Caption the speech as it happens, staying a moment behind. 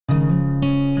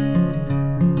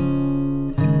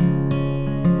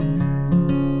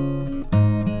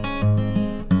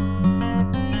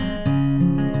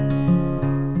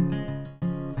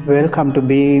Welcome to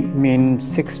BMIN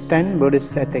 610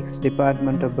 Buddhist Ethics,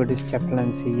 Department of Buddhist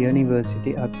Chaplaincy,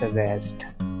 University of the West.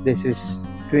 This is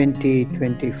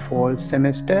 2024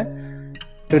 semester.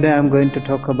 Today I'm going to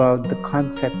talk about the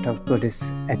concept of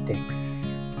Buddhist ethics.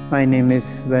 My name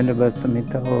is Venerable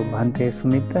Sumita or Bhante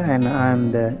Sumita, and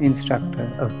I'm the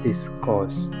instructor of this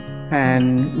course.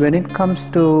 And when it comes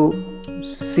to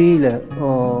sila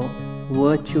or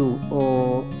virtue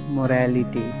or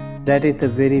morality, that is the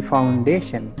very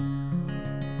foundation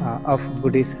of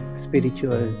Buddhist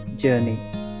spiritual journey.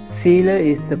 Sila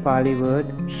is the Pali word,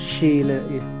 Shila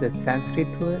is the Sanskrit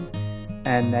word,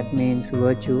 and that means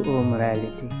virtue or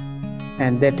morality.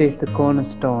 And that is the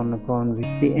cornerstone upon which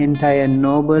the entire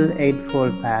Noble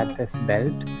Eightfold Path is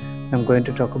built. I'm going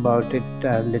to talk about it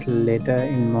a little later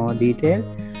in more detail.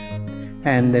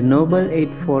 And the Noble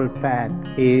Eightfold Path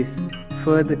is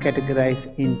further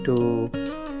categorized into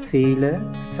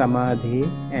Sila, Samadhi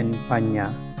and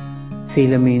Panya.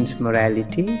 Sila means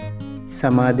morality,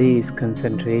 Samadhi is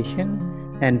concentration,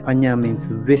 and Panya means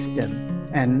wisdom.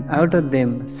 And out of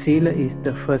them, Sila is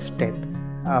the first step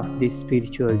of this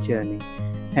spiritual journey.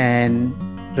 And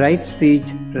right speech,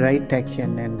 right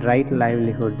action, and right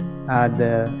livelihood are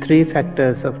the three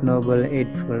factors of Noble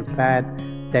Eightfold Path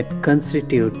that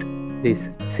constitute this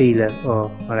Sila or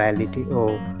morality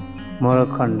or moral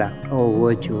conduct or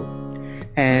virtue.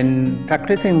 And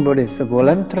practicing Buddhists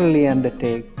voluntarily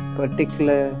undertake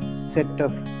particular set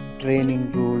of training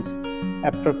rules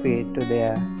appropriate to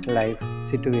their life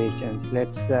situations.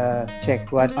 Let's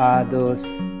check what are those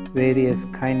various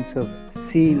kinds of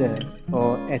sila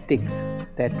or ethics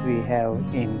that we have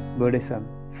in Buddhism.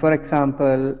 For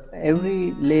example,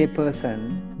 every lay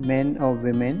person, men or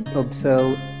women,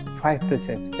 observe 5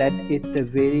 precepts. That is the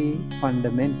very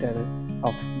fundamental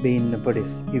of being a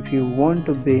Buddhist. If you want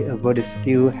to be a Buddhist,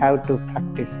 you have to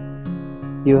practice,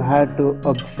 you have to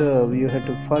observe, you have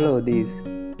to follow these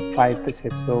 5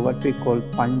 precepts, or what we call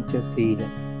Pancha Sila.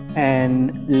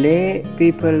 And lay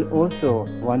people also,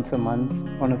 once a month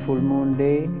on a full moon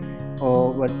day,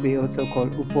 or what we also call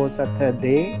Uposatha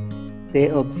day, they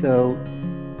observe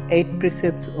 8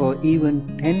 precepts or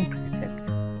even 10 precepts.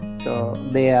 So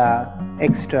they are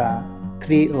extra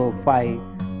 3 or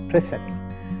 5 precepts.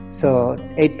 So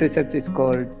 8 precepts is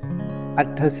called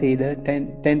Attha Sila,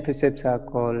 10 precepts are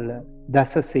called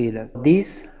Dasa Sila.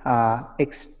 These are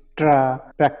extra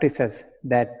practices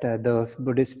that those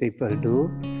Buddhist people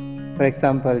do. For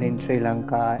example, in Sri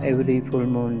Lanka, every full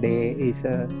moon day is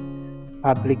a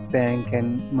public bank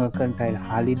and mercantile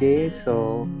holiday,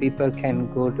 so people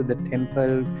can go to the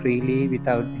temple freely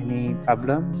without any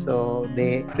problem. So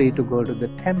they are free to go to the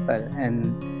temple,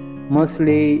 and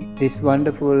mostly this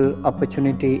wonderful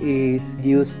opportunity is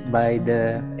used by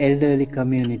the elderly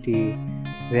community,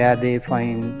 where they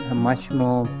find much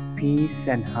more peace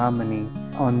and harmony.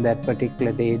 On that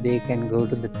particular day, they can go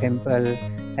to the temple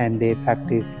and they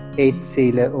practice 8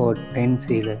 sila or 10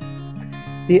 sila.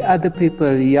 The other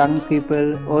people, young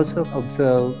people, also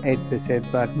observe 8 precepts,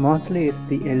 but mostly it's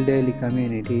the elderly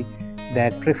community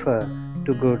that prefer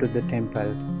to go to the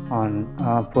temple on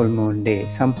full moon day.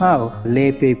 Somehow,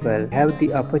 lay people have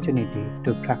the opportunity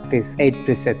to practice 8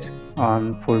 precepts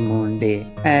on full moon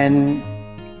day. And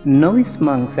novice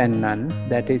monks and nuns,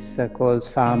 that is called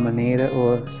Samanera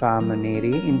or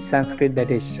Samaneri. In Sanskrit, that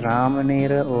is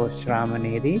Shramanera or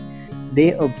Shramaneri.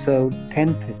 They observe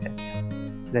 10 precepts.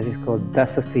 That is called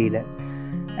Dasa Sila.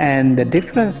 And the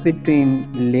difference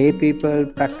between lay people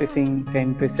practicing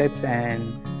 10 precepts and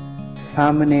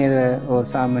Samanera or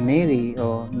Samaneri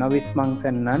or novice monks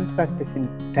and nuns practicing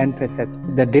 10 precepts,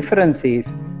 the difference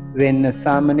is when a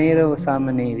Samanera or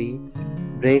Samaneri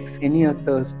breaks any of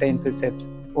those 10 precepts,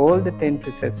 all the 10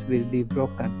 precepts will be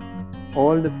broken.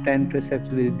 All the 10 precepts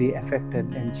will be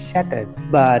affected and shattered.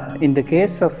 But in the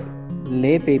case of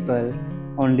lay people,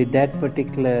 only that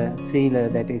particular sila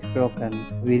that is broken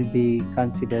will be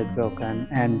considered broken,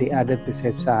 and the other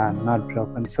precepts are not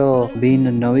broken. So being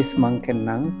a novice monk and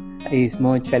nun is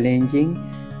more challenging,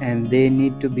 and they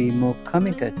need to be more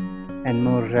committed and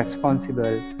more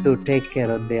responsible to take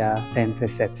care of their 10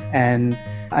 precepts. And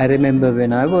I remember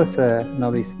when I was a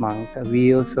novice monk,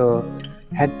 we also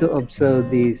had to observe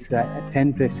these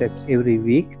 10 precepts every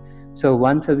week. So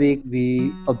once a week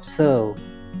we observe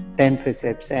 10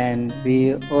 precepts, and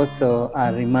we also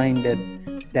are reminded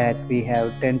that we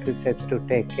have 10 precepts to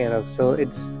take care of. So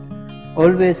it's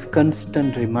always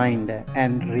constant reminder,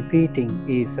 and repeating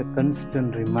is a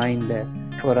constant reminder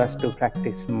for us to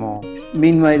practice more.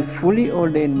 Meanwhile, fully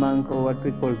ordained monk, or what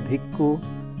we call bhikkhu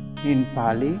in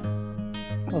Pali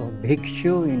or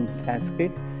bhikshu in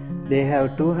Sanskrit, they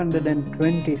have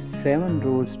 227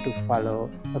 rules to follow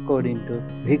according to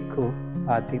Bhikkhu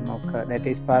Patimokkha, that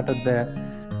is part of the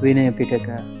Vinaya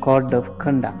Pitaka code of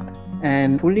conduct.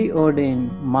 And fully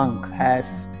ordained monk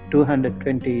has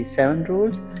 227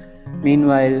 rules.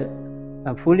 Meanwhile,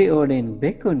 a fully ordained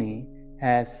bhikkhuni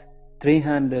has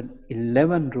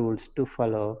 311 rules to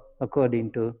follow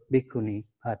according to Bhikkhuni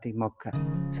Patimokkha.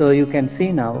 So you can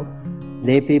see now,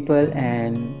 lay people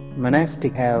and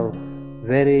monastic have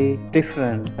very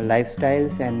different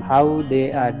lifestyles, and how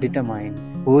they are determined.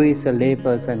 Who is a lay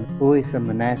person, who is a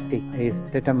monastic is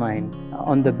determined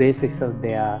on the basis of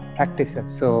their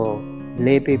practices. So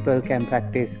lay people can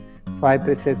practice 5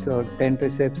 precepts or 10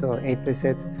 precepts or 8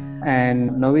 precepts,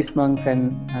 and novice monks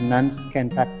and nuns can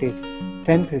practice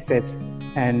 10 precepts,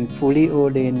 and fully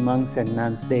ordained monks and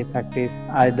nuns, they practice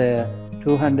either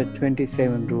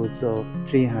 227 rules or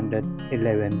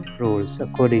 311 rules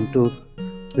according to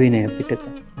Vinaya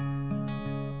Pitaka.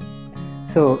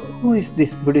 So, who is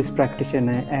this Buddhist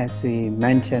practitioner? As we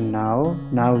mentioned now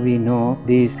we know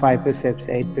these 5 precepts,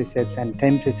 8 precepts and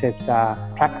 10 precepts are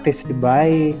practiced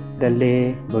by the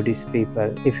lay Buddhist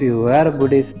people. If you are a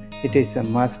Buddhist, it is a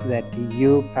must that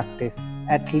you practice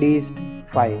at least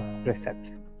 5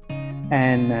 precepts.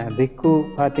 And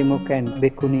Bhikkhu Patimokkha and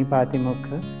Bhikkhuni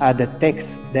Patimokkha are the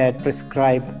texts that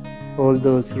prescribe all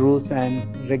those rules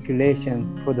and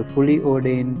regulations for the fully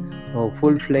ordained or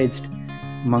full-fledged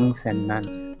monks and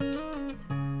nuns.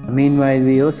 Meanwhile,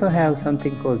 we also have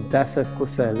something called Dasa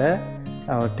Kusala,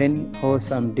 or 10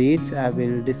 wholesome deeds. I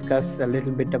will discuss a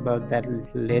little bit about that a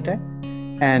little later.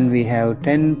 And we have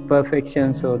 10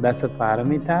 perfections, or Dasa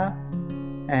Paramita.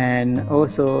 And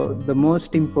also the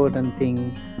most important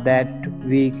thing that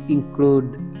we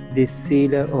include this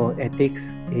Sila or ethics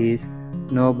is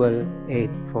Noble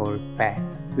Eightfold Path.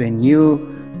 When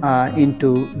you are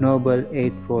into Noble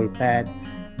Eightfold Path,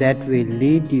 that will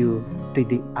lead you to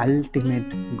the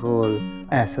ultimate goal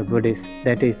as a Buddhist,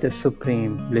 that is the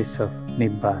supreme bliss of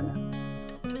Nibbana.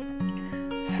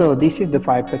 So this is the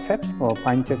 5 precepts or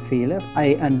Pancha Sila.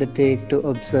 I undertake to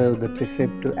observe the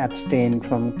precept to abstain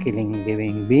from killing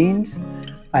living beings.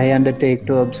 I undertake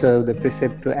to observe the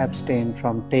precept to abstain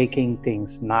from taking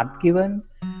things not given.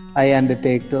 I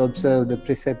undertake to observe the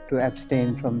precept to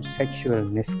abstain from sexual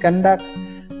misconduct.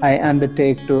 I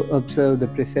undertake to observe the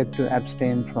precept to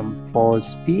abstain from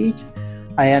false speech.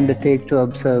 I undertake to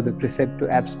observe the precept to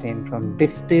abstain from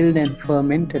distilled and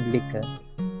fermented liquor,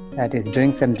 that is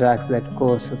drinks and drugs that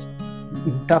causes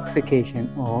intoxication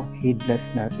or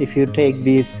heedlessness. If you take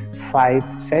these 5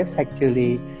 precepts,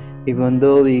 actually, even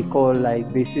though we call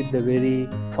like this is the very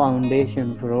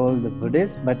foundation for all the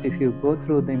Buddhists, but if you go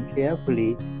through them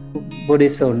carefully,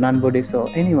 Buddhist or non-Buddhist or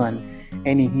anyone,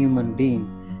 any human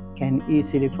being can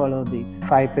easily follow these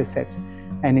 5 precepts.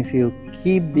 And if you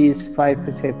keep these 5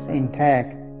 precepts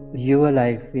intact, your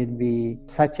life will be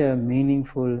such a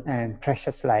meaningful and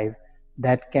precious life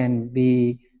that can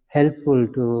be helpful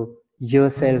to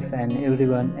yourself and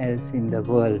everyone else in the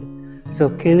world. So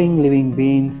killing living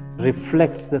beings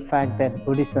reflects the fact that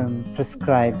Buddhism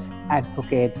prescribes,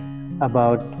 advocates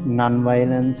about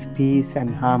non-violence, peace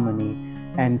and harmony,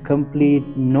 and complete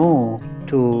no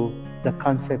to the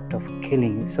concept of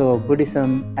killing. So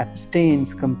Buddhism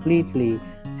abstains completely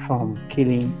from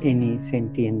killing any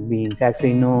sentient beings. As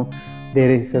we know,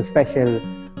 there is a special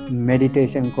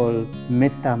meditation called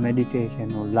Metta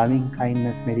meditation or loving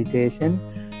kindness meditation,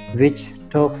 which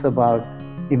talks about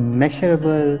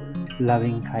immeasurable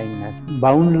loving kindness,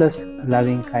 boundless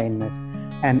loving kindness,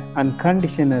 and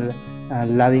unconditional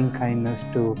loving kindness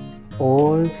to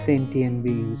all sentient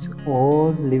beings,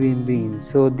 all living beings.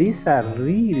 So these are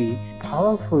really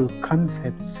powerful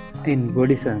concepts in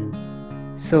Buddhism.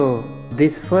 So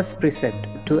this first precept,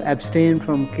 to abstain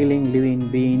from killing living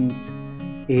beings,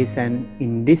 is an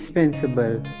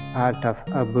indispensable part of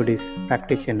a Buddhist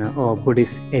practitioner or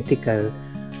Buddhist ethical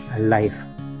life.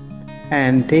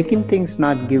 And taking things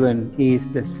not given is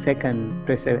the second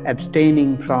precept,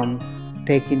 abstaining from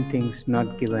taking things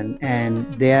not given. And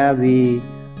there we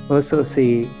also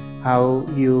see how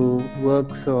you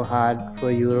work so hard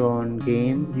for your own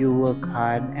gain. You work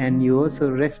hard and you also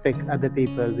respect other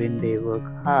people when they work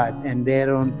hard and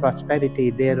their own prosperity,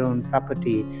 their own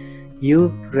property. You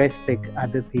respect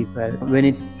other people. When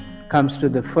it comes to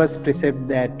the first precept,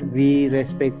 that we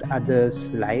respect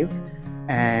others' life,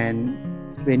 and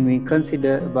when we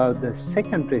consider about the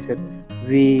second precept,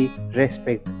 we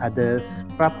respect others'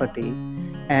 property.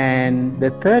 And the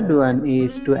third one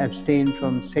is to abstain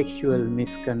from sexual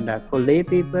misconduct. For lay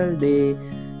people,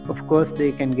 of course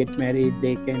they can get married,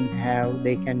 they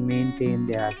can maintain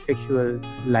their sexual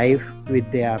life with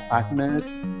their partners,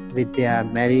 with their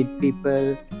married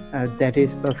people, that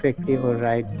is perfectly all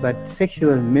right. But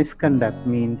sexual misconduct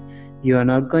means you are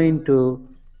not going to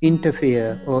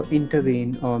interfere or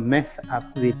intervene or mess up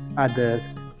with others'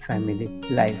 family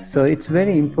life. So it's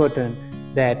very important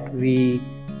that we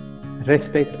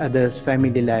respect others'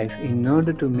 family life in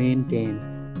order to maintain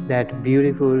that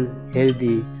beautiful,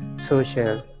 healthy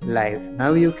social life.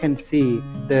 Now you can see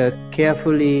the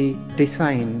carefully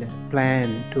designed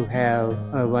plan to have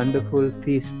a wonderful,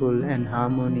 peaceful and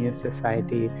harmonious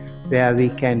society where we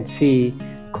can see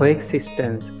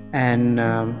coexistence and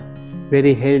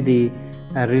very healthy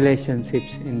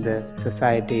relationships in the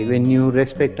society. When you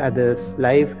respect others'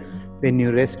 life, when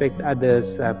you respect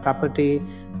others' property,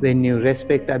 when you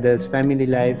respect others' family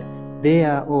life, they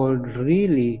are all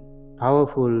really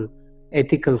powerful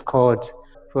ethical codes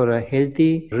for a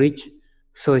healthy, rich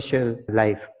social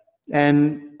life.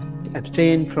 And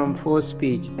abstain from forced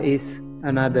speech is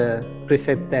another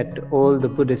precept that all the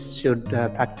Buddhists should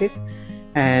practice.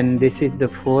 And this is the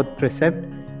fourth precept.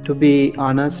 To be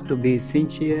honest, to be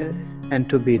sincere, and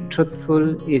to be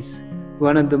truthful is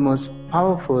one of the most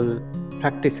powerful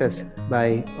practices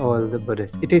by all the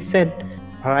Buddhists. It is said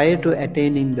prior to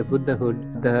attaining the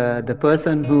Buddhahood, the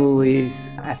person who is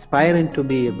aspiring to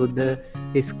be a Buddha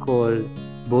is called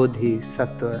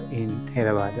Bodhisattva in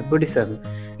Theravada Buddhism.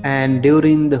 And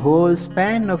during the whole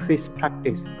span of his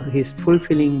practice, his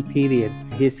fulfilling period,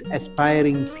 his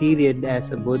aspiring period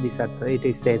as a Bodhisattva, it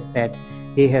is said that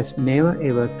he has never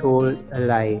ever told a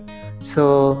lie.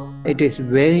 So it is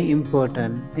very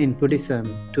important in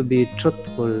Buddhism to be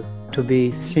truthful, to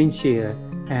be sincere,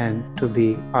 and to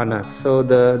be honest. So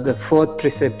the fourth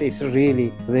precept is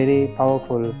really very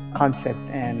powerful concept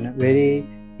and very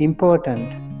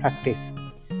important practice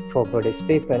for Buddhist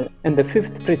people. And the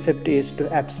fifth precept is to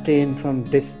abstain from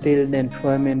distilled and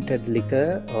fermented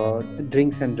liquor or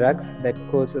drinks and drugs that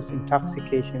causes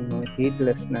intoxication or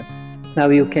heedlessness. Now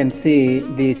you can see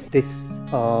this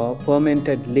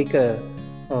fermented liquor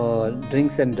or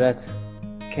drinks and drugs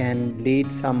can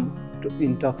lead some to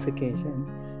intoxication,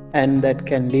 and that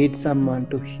can lead someone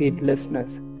to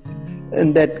heedlessness,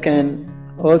 and that can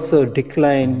also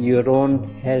decline your own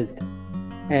health,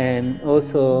 and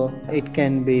also it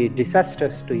can be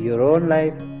disastrous to your own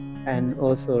life and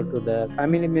also to the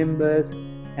family members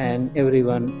and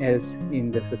everyone else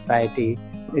in the society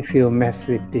if you mess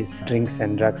with this drinks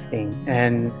and drugs thing.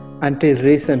 And until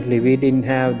recently we didn't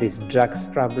have this drugs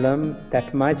problem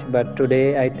that much, but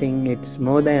today I think it's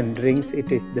more than drinks,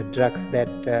 it is the drugs that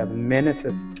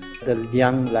menaces the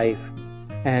young life.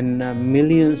 And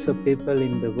millions of people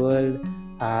in the world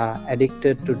are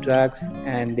addicted to drugs,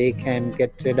 and they can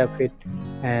get rid of it,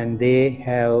 and they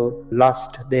have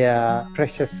lost their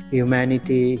precious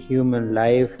humanity, human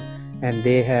life, and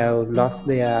they have lost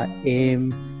their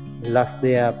aim, lost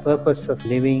their purpose of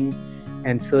living.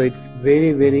 And so it's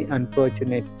very, very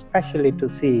unfortunate, especially to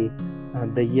see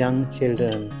the young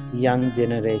children, young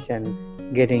generation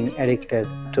getting addicted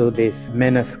to this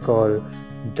menace called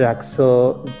drugs.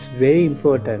 So it's very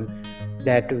important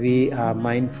that we are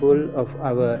mindful of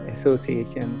our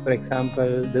association. For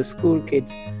example, the school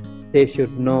kids, they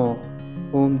should know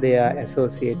whom they are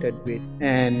associated with,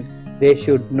 and they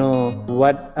should know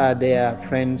what are their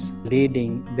friends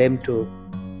leading them to,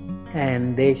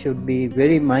 and they should be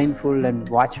very mindful and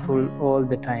watchful all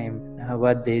the time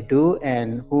what they do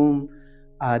and whom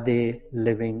are they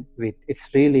living with. It's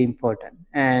really important.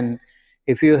 And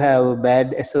if you have a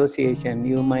bad association,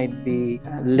 you might be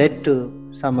led to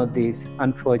some of these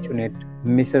unfortunate,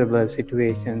 miserable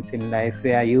situations in life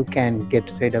where you can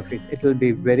get rid of it. It will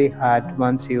be very hard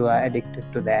once you are addicted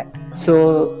to that.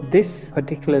 So this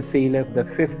particular sila, the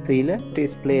fifth sila, it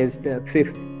is placed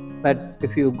fifth. But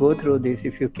if you go through this,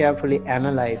 if you carefully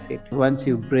analyze it, once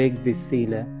you break this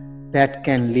sila, that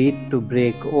can lead to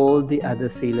break all the other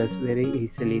silas very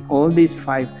easily. All these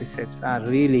 5 precepts are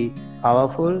really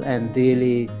powerful and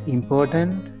really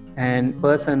important, and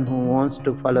person who wants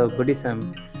to follow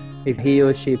Buddhism, if he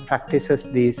or she practices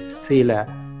this sila,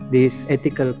 this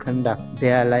ethical conduct,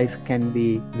 their life can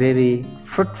be very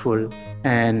fruitful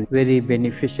and very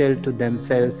beneficial to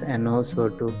themselves and also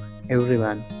to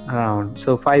everyone around.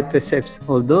 So 5 precepts,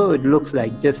 although it looks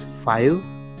like just 5,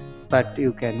 but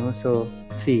you can also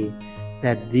see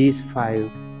that these 5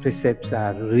 precepts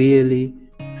are really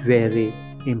very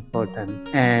important,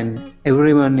 and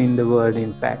everyone in the world,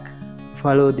 in fact,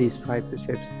 follow these 5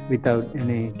 precepts without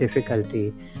any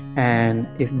difficulty. And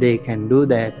if they can do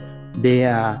that, they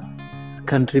are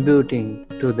contributing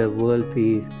to the world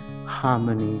peace,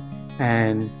 harmony,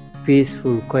 and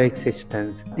peaceful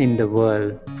coexistence in the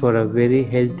world for a very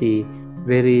healthy,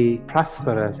 very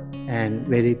prosperous and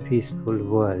very peaceful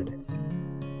world.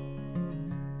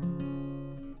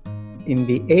 In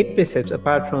the 8 precepts,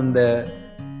 apart from the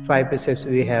 5 precepts,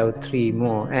 we have 3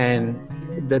 more, and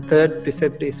the third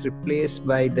precept is replaced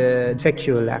by the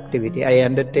sexual activity. I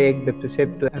undertake the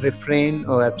precept to refrain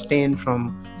or abstain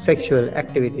from sexual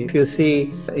activity. If you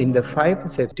see in the 5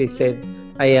 precepts, it said,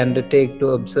 I undertake to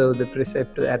observe the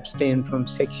precept to abstain from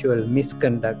sexual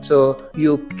misconduct. So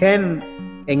you can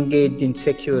engage in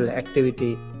sexual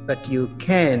activity, but you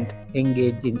can't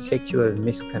engage in sexual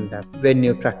misconduct when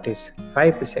you practice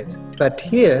 5 precepts. But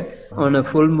here on a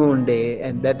full moon day,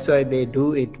 and that's why they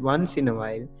do it once in a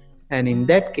while, and in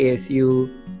that case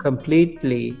you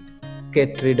completely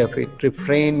get rid of it,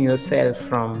 refrain yourself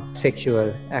from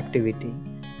sexual activity.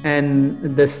 And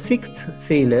the 6th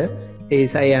sealer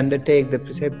is, I undertake the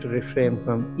precept to refrain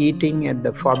from eating at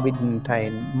the forbidden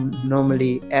time.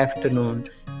 Normally afternoon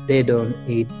they don't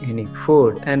eat any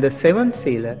food. And the 7th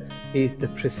sealer is the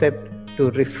precept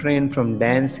to refrain from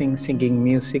dancing, singing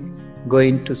music,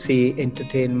 going to see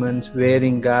entertainments,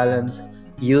 wearing garlands,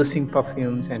 using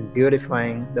perfumes, and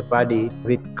beautifying the body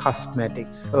with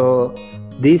cosmetics. So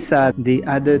these are the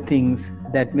other things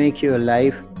that make your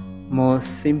life more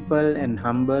simple and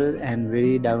humble and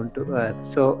very down to earth.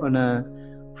 So on a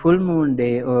full moon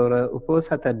day or a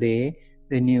Uposatha day,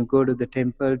 when you go to the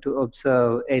temple to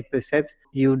observe 8 precepts,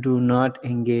 you do not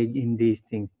engage in these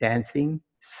things: dancing,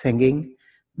 singing,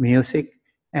 music,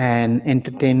 and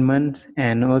entertainment,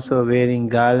 and also wearing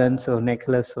garlands or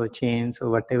necklace or chains or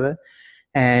whatever.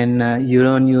 And you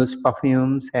don't use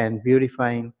perfumes and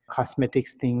beautifying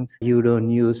cosmetics things. You don't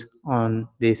use on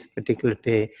this particular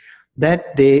day.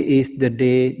 That day is the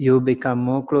day you become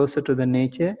more closer to the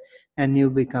nature and you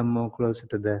become more closer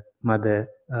to the Mother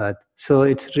Earth. So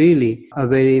it's really a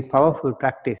very powerful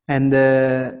practice. And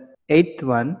the 8th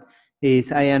one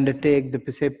is, I undertake the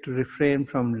precept to refrain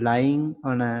from lying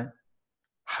on a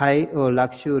high or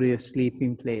luxurious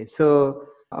sleeping place. So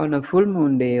on a full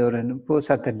moon day or an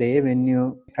Uposatha day, when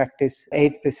you practice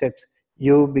 8 precepts,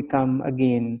 you become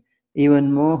again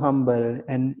even more humble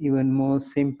and even more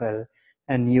simple,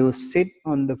 and you sit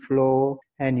on the floor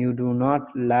and you do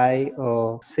not lie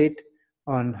or sit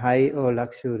on high or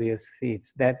luxurious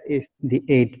seats. That is the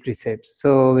 8 precepts.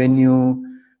 So when you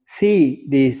see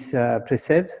these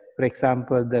precepts, for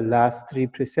example, the last 3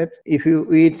 precepts, if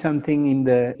you eat something in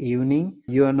the evening,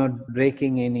 you are not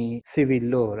breaking any civil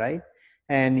law, right?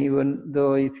 And even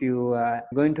though if you are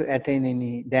going to attain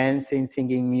any dancing,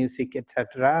 singing, music,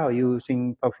 etc., or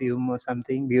using perfume or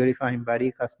something, beautifying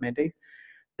body, cosmetics,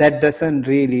 that doesn't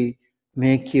really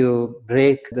make you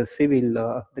break the civil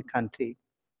law of the country.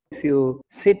 If you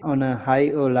sit on a high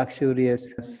or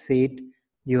luxurious seat,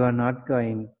 you are not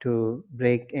going to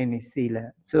break any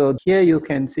sila. So here you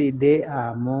can see they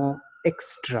are more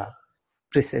extra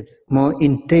precepts, more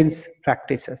intense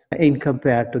practices in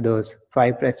compared to those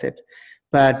 5 precepts.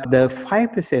 But the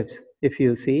 5 precepts, if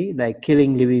you see, like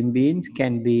killing living beings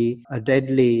can be a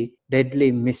deadly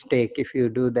mistake. If you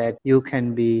do that, you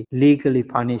can be legally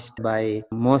punished by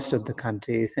most of the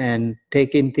countries. And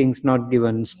taking things not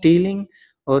given, stealing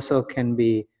also can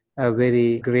be a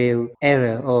very grave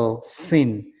error or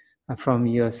sin from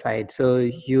your side. So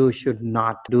you should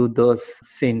not do those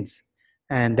sins,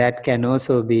 and that can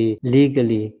also be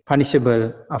legally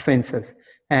punishable offenses.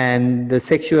 And the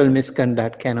sexual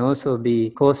misconduct can also be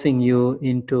causing you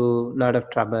into a lot of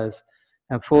troubles.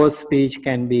 Forced speech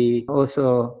can be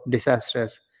also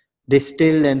disastrous.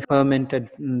 Distilled and fermented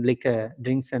liquor,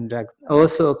 drinks and drugs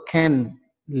also can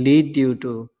lead you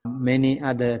to many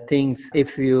other things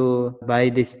if you, by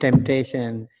this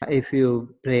temptation, if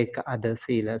you break other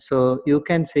sila. So you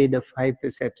can see the 5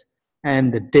 precepts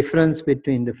and the difference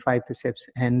between the 5 precepts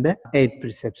and the 8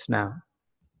 precepts now.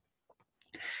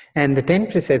 And the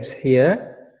 10 precepts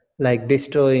here, like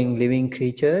destroying living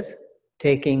creatures,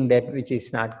 taking that which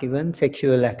is not given,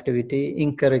 sexual activity,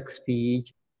 incorrect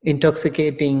speech,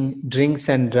 intoxicating drinks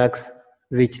and drugs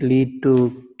which lead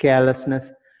to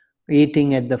carelessness,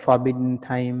 eating at the forbidden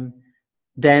time,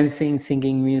 dancing,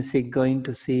 singing music, going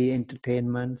to see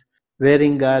entertainments,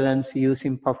 wearing garlands,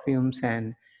 using perfumes,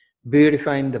 and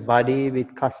beautifying the body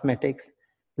with cosmetics,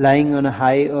 lying on a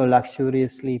high or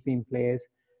luxurious sleeping place,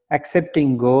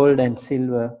 accepting gold and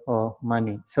silver or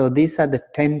money. So these are the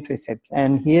 10 precepts.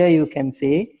 And here you can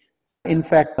see, in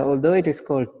fact, although it is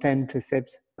called 10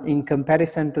 precepts, in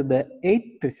comparison to the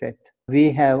 8 precept,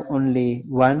 we have only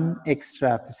one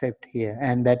extra precept here,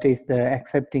 and that is the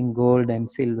accepting gold and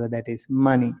silver, that is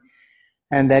money.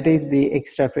 And that is the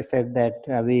extra precept that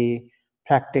we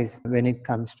practice when it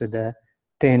comes to the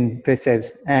 10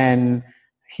 precepts. And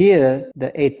here,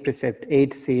 the 8 precept,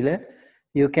 8 sila,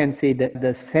 you can see that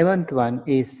the seventh one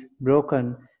is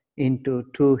broken into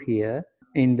two here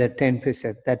in the 10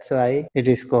 precepts. That's why it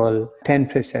is called 10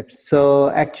 precepts. So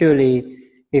actually,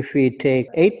 if we take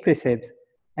 8 precepts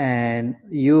and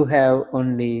you have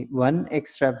only one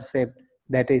extra precept,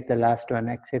 that is the last one,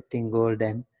 accepting gold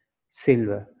and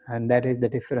silver. And that is the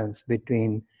difference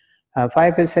between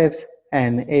 5 precepts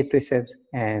and 8 precepts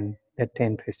and the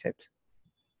 10 precepts.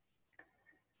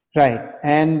 Right,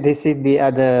 and this is the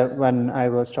other one I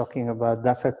was talking about,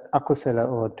 Dasa Akusala,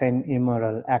 or 10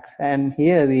 immoral acts. And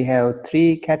here we have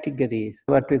 3 categories,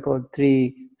 what we call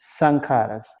 3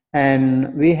 sankharas.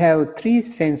 And we have 3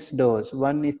 sense doors.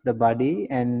 One is the body,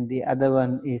 and the other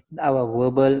one is our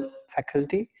verbal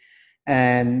faculty,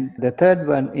 and the third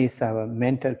one is our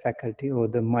mental faculty or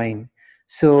the mind.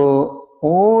 So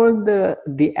all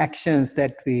the actions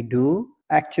that we do,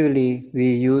 actually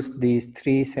we use these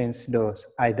 3 sense doors,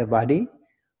 either body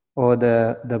or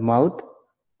the mouth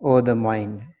or the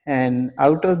mind. And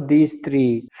out of these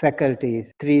 3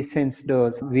 faculties, 3 sense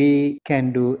doors, we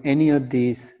can do any of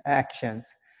these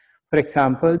actions. For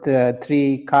example, the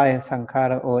 3 kaya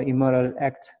sankhara or immoral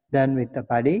acts done with the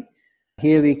body.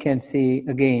 Here we can see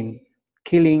again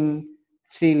killing,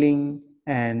 stealing,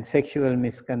 and sexual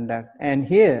misconduct. And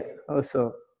here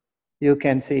also you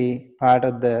can see part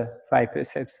of the 5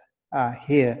 precepts are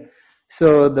here.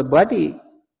 So the body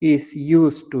is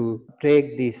used to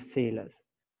break these seals,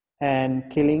 and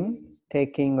killing,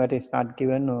 taking what is not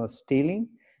given, or stealing,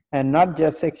 and not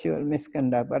just sexual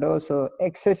misconduct, but also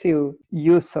excessive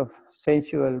use of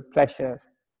sensual pleasures,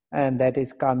 and that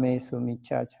is kamesu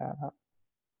michachara.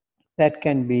 That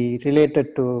can be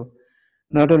related to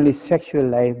not only sexual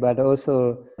life, but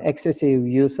also excessive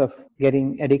use of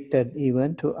getting addicted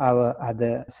even to our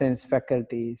other sense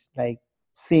faculties, like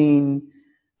seeing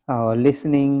or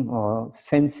listening or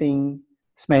sensing,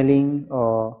 smelling,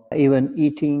 or even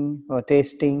eating or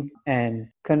tasting, and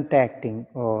contacting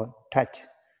or touch.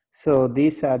 So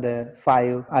these are the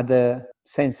 5 other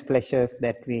sense pleasures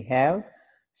that we have.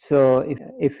 So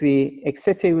if we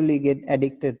excessively get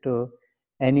addicted to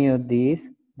any of these,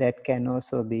 that can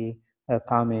also be a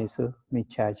kamesu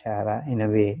michachara in a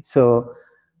way. So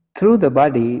through the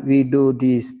body, we do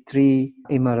these 3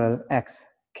 immoral acts: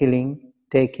 killing,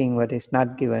 taking what is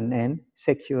not given, and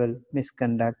sexual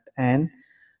misconduct, and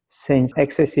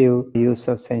excessive use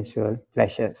of sensual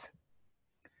pleasures.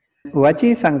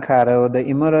 Vachi sankhara, or the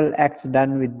immoral acts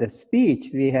done with the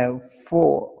speech, we have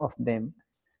 4 of them: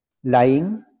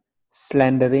 lying,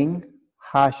 slandering,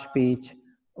 harsh speech,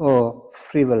 or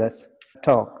frivolous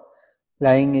talk.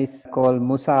 Lying is called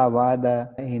musavada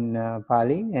in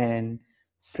Pali, and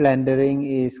slandering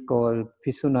is called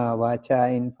pisuna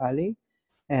vacha in Pali,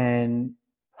 and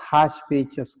harsh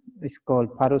speech is called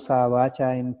parusa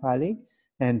vacha in Pali,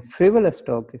 and frivolous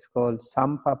talk is called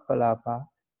sampappalapa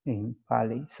in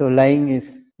Pali. So lying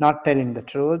is not telling the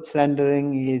truth.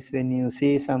 Slandering is when you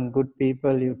see some good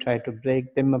people, you try to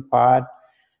break them apart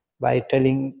by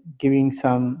giving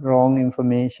some wrong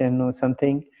information or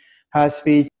something. Harsh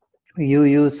speech, you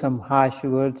use some harsh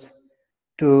words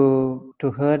to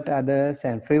hurt others,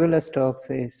 and frivolous talks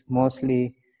is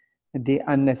mostly the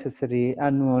unnecessary,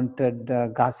 unwanted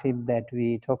gossip that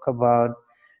we talk about,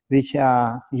 which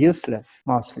are useless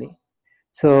mostly.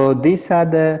 So these are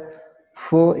the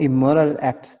 4 immoral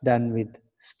acts done with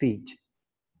speech.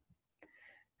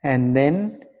 And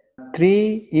then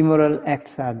 3 immoral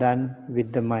acts are done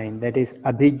with the mind, that is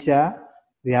abhijja,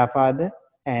 vyapada,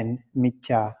 and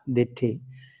miccha ditti.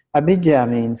 Abhijja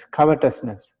means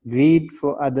covetousness, greed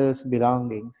for others'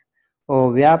 belongings,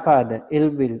 or vyapada, ill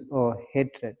will or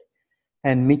hatred,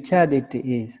 and miccha ditti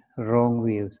is wrong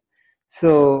views.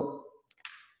 So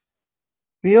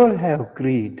we all have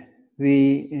greed.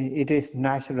 It is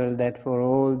natural that for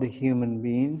all the human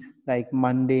beings, like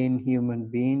mundane human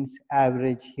beings,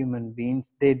 average human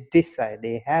beings,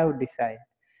 they have desire,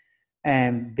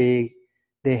 and they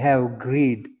have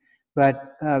greed.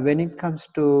 But when it comes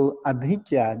to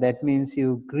abhijja, that means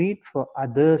you greed for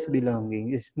others'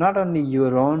 belongings. It's not only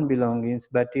your own belongings,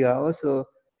 but you are also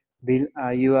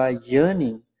you are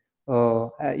yearning,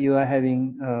 or you are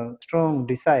having a strong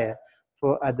desire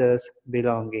for others'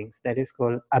 belongings. That is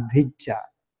called abhijja.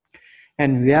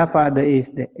 And vyapada is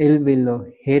the ill will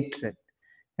or hatred.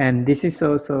 And this is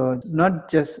also not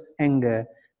just anger,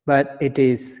 but it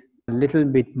is a little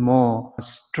bit more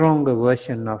stronger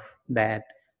version of that,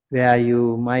 where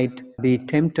you might be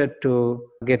tempted to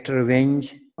get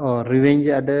revenge or revenge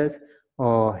others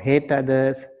or hate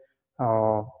others,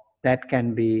 or that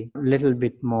can be a little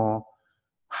bit more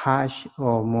harsh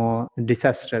or more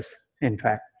disastrous, in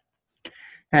fact.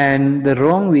 And the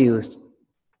wrong views.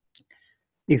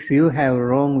 If you have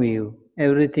wrong view,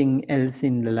 everything else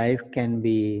in the life can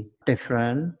be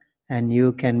different and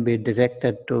you can be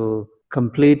directed to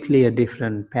completely a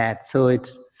different path. So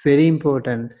it's very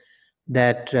important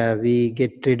that we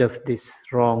get rid of these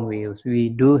wrong views. We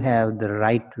do have the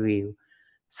right view,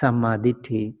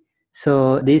 samadhi.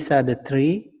 So these are the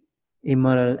three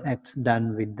immoral acts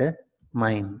done with the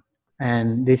mind.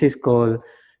 And this is called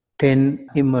 10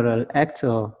 immoral acts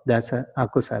or dasa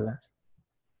akusalas.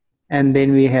 And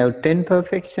then we have 10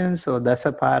 perfections or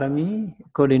dasa parami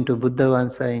according to Buddha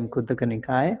Vansa in Kuttaka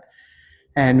Nikaya.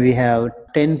 And we have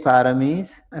 10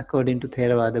 paramis according to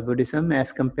Theravada Buddhism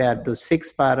as compared to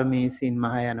 6 paramis in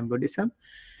Mahayana Buddhism.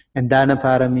 And Dana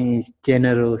parami is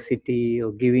generosity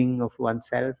or giving of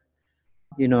oneself.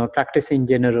 Practicing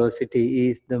generosity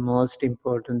is the most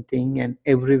important thing, and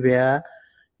everywhere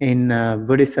in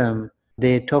Buddhism,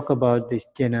 they talk about this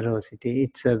generosity.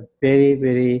 It's a very,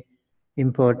 very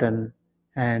important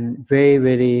and very,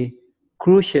 very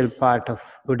crucial part of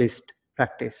Buddhist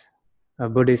practice,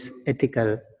 Buddhist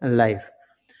ethical life.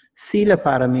 Sila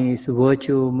parami is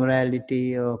virtue,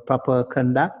 morality, or proper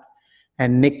conduct.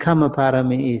 And Nikkhamma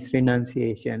parami is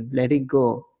renunciation. Let it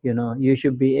go. You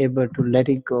should be able to let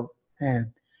it go. And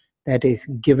that is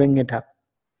giving it up.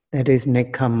 That is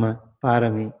Nekkhamma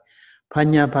parami.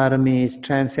 Panya parami is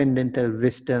transcendental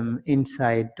wisdom,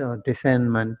 insight, or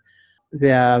discernment,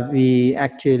 where we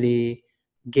actually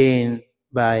gain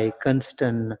by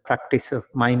constant practice of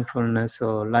mindfulness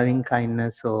or loving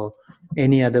kindness or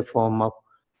any other form of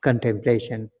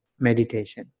contemplation,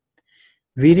 meditation.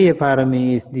 Virya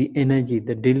parami is the energy,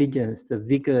 the diligence, the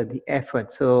vigor, the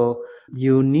effort. So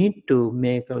you need to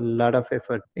make a lot of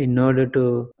effort in order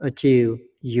to achieve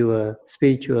your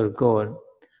spiritual goal.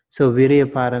 So virya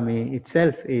parami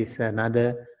itself is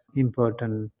another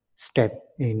important step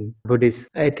in Buddhist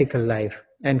ethical life.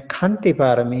 And khanti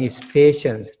parami is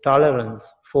patience, tolerance,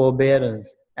 forbearance,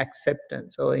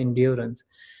 acceptance, or endurance.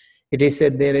 It is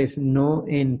said there is no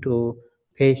end to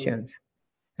patience.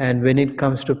 And when it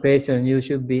comes to patience, you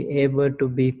should be able to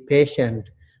be patient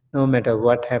no matter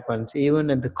what happens. Even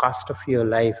at the cost of your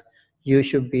life, you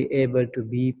should be able to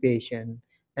be patient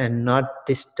and not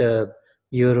disturb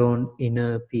your own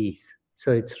inner peace.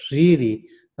 So it's really,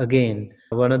 again,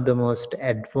 one of the most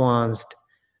advanced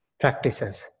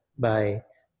practices by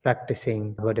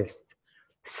practicing Buddhist.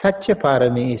 Satya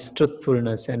parami is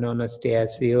truthfulness and honesty,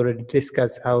 as we already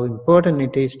discussed how important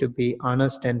it is to be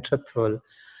honest and truthful,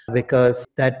 because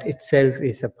that itself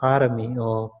is a parami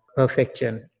or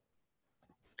perfection.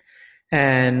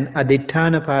 And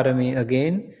adhitthana parami,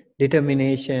 again,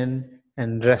 determination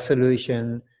and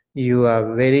resolution. You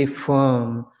are very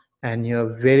firm and you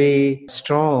are very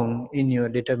strong in your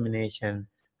determination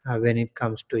when it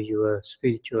comes to your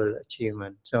spiritual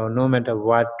achievement. So no matter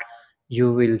what,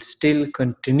 you will still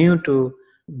continue to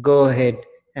go ahead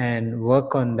and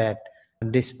work on that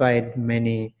despite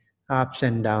many ups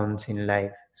and downs in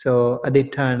life. So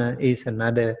adhitthana is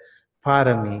another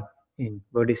parami in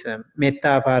Buddhism.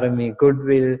 Metta parami,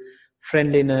 goodwill,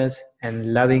 friendliness,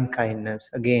 and loving kindness.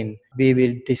 Again, we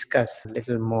will discuss a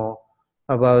little more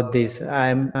about this.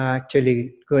 I'm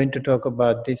actually going to talk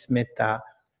about this metta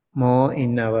more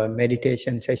in our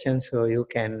meditation session, so you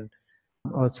can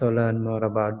also learn more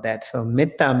about that. So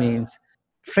metta means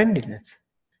friendliness.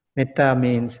 Metta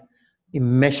means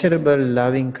immeasurable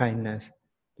loving kindness,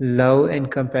 love and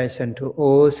compassion to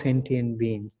all sentient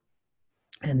beings.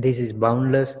 And this is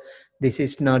boundless. This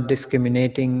is not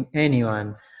discriminating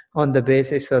anyone on the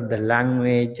basis of the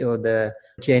language or the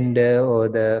gender or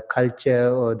the culture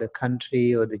or the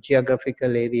country or the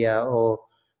geographical area or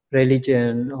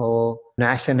religion or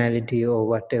nationality or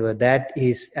whatever. That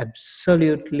is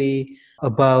absolutely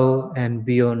above and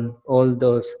beyond all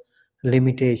those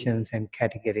limitations and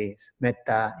categories.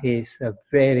 Metta is a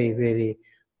very, very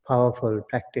powerful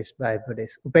practice by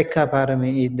Buddhists. Upekkha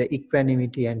parami is the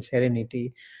equanimity and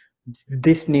serenity.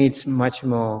 This needs much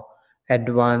more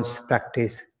advanced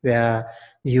practice where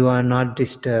you are not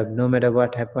disturbed no matter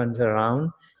what happens around.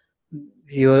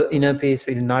 Your inner peace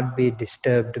will not be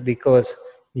disturbed because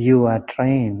you are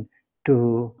trained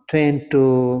to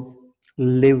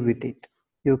live with it.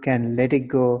 You can let it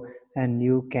go and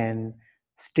you can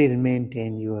still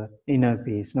maintain your inner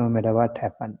peace no matter what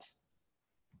happens.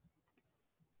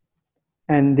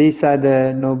 And these are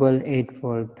the Noble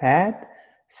Eightfold Path.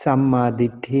 Samma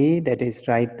Ditthi, that is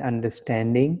right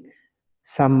understanding.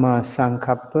 Samma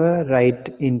Sankappa,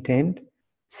 right intent.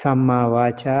 Samma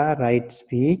Vacha, right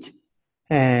speech.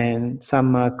 And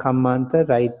Samma Kammanta,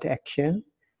 right action.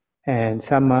 And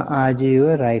Samma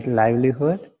Ajiva, right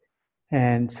livelihood.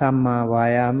 And Samma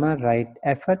Vayama, right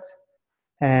efforts.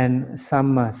 and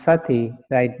Samma Sati,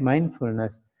 right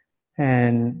mindfulness,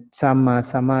 and Samma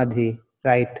Samadhi,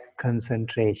 right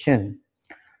concentration.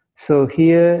 So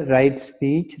here, right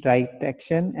speech, right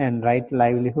action, and right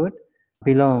livelihood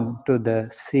belong to the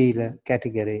Sila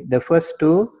category. The first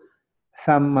two,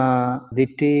 Samma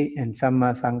Ditti and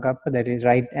Samma Sankappa, that is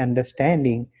right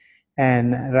understanding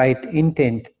and right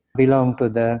intent, belong to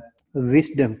the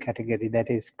wisdom category,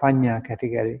 that is Panya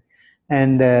category.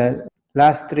 And the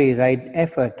last three, right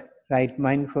effort, right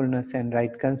mindfulness, and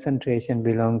right concentration,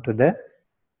 belong to the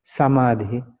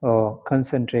Samadhi or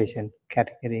concentration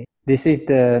category. This is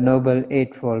the Noble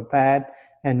Eightfold Path,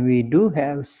 and we do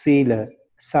have Sila,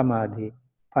 Samadhi,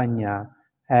 Panya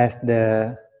as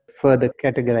the further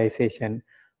categorization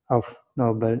of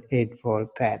Noble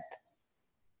Eightfold Path.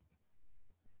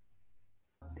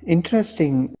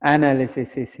 Interesting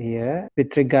analysis is here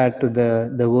with regard to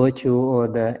the virtue or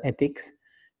the ethics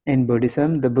in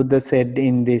Buddhism. The Buddha said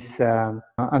in this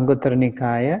Anguttara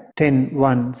Nikaya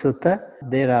 10.1 Sutta,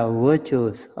 there are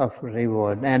virtues of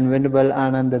reward. And Venerable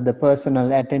Ananda, the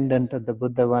personal attendant of the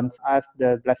Buddha, once asked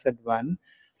the Blessed One,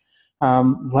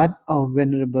 what, O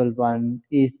Venerable One,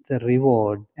 is the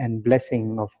reward and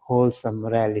blessing of wholesome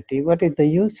morality? What is the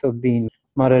use of being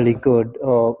morally good,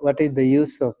 or what is the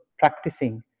use of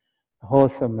practicing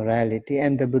wholesome morality?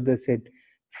 And the Buddha said,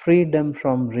 freedom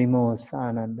from remorse,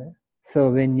 Ananda.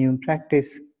 So when you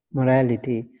practice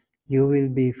morality, you will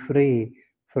be free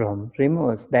from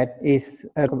remorse. That is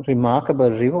a remarkable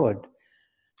reward.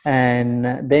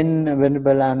 And then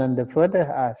Venerable Ananda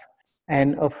further asks,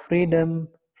 and of freedom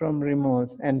from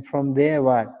remorse, and from there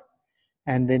what?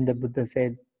 And then the Buddha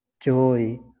said,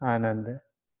 joy, Ananda.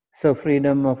 So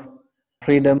freedom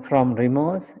from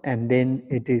remorse, and then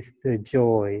it is the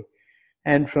joy.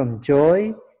 And from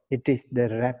joy, it is the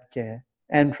rapture.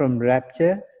 And from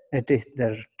rapture, it is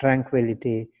the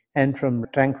tranquility. And from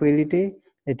tranquility,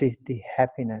 it is the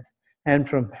happiness. And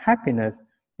from happiness,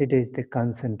 it is the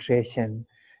concentration.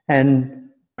 And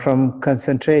from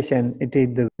concentration, it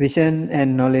is the vision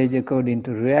and knowledge according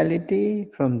to reality.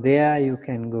 From there, you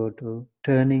can go to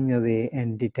turning away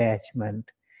and detachment.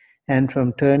 And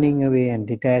from turning away and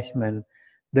detachment,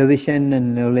 the vision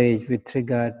and knowledge with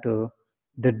regard to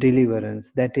the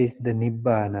deliverance, that is the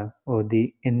Nibbana or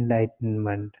the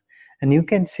enlightenment. And you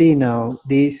can see now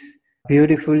this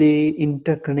beautifully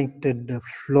interconnected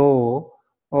flow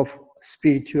of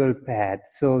spiritual path.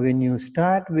 So when you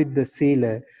start with the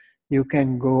Sila, you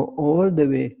can go all the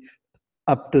way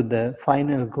up to the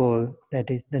final goal, that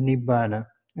is the Nibbana,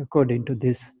 according to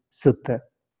this sutta.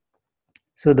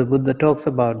 So the Buddha talks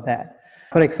about that.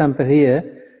 For example,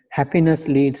 here, happiness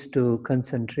leads to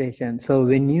concentration. So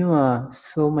when you are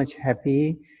so much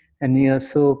happy and you are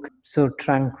so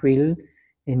tranquil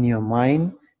in your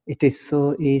mind, it is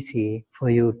so easy for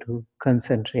you to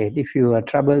concentrate. If you are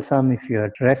troublesome, if you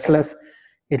are restless,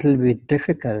 it will be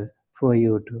difficult for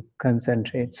you to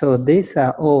concentrate. So these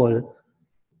are all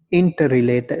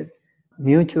interrelated,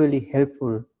 mutually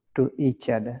helpful to each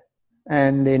other.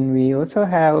 And then we also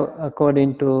have,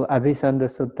 according to Abhisanda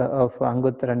Sutta of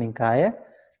Anguttara Nikaya,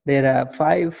 there are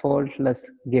 5 faultless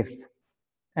gifts.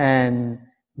 And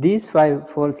these 5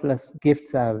 faultless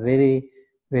gifts are very,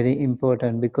 very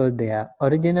important because they are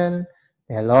original,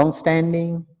 they are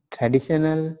long-standing,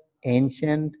 traditional,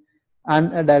 ancient,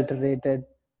 unadulterated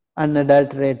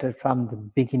from the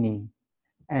beginning.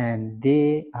 And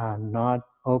they are not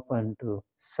open to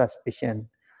suspicion.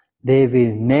 They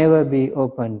will never be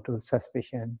open to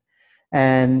suspicion.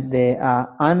 And they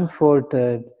are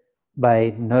unfiltered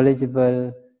by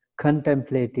knowledgeable,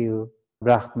 contemplative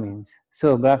Brahmins.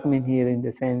 So Brahmin here in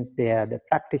the sense they are the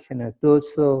practitioners.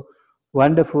 Those so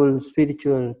wonderful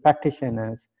spiritual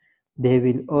practitioners, they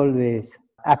will always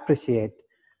appreciate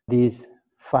these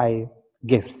 5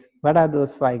 gifts. What are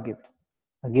those 5 gifts?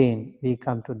 Again, we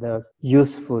come to those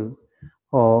useful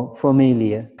or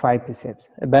familiar 5 precepts.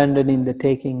 Abandoning the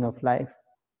taking of life,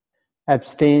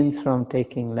 abstains from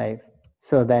taking life.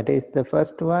 So that is the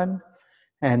first one.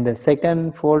 And the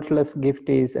second faultless gift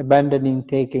is abandoning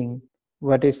taking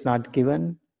what is not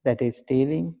given, that is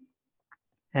stealing.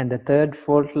 And the third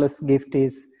faultless gift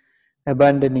is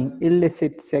abandoning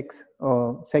illicit sex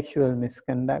or sexual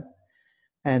misconduct.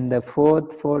 And the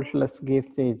fourth faultless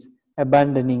gift is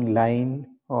abandoning lying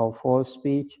or false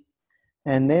speech.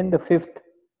 And then the fifth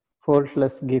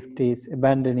faultless gift is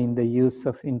abandoning the use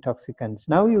of intoxicants.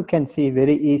 Now you can see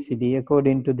very easily,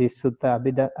 according to this sutta,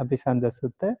 Abhisanda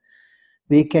Sutta,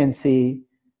 we can see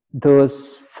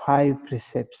those 5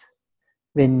 precepts.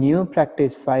 When you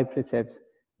practice 5 precepts,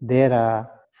 there are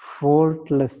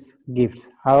faultless gifts.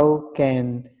 How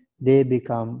can they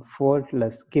become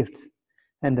faultless gifts?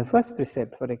 And the first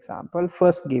precept, for example,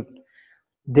 first gift.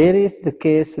 There is the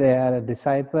case where a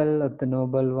disciple of the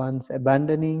Noble Ones,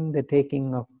 abandoning the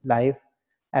taking of life,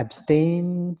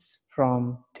 abstains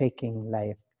from taking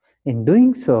life. In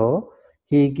doing so,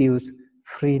 he gives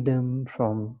freedom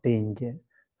from danger,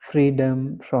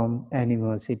 freedom from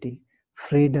animosity,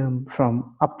 freedom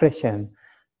from oppression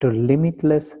to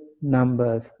limitless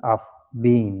numbers of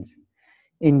beings.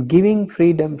 In giving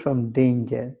freedom from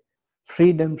danger,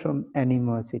 freedom from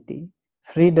animosity,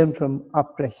 freedom from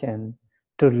oppression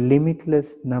to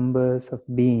limitless numbers of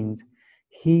beings,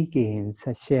 he gains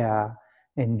a share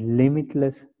in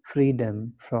limitless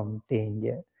freedom from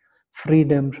danger,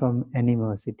 freedom from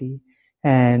animosity,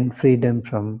 and freedom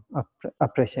from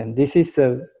oppression. This is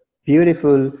a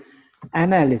beautiful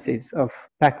analysis of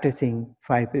practicing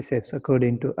five precepts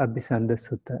according to Abhisanda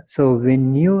Sutta. So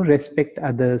when you respect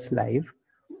others' life,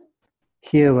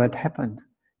 here what happens.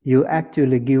 You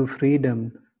actually give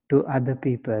freedom to other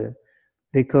people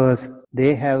because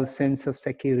they have sense of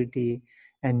security,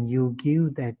 and you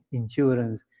give that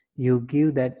insurance, you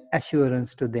give that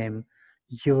assurance to them.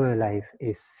 Your life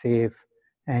is safe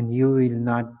and you will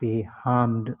not be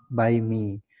harmed by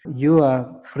me. You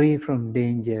are free from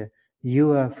danger.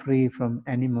 You are free from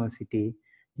animosity.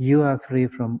 You are free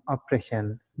from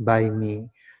oppression by me.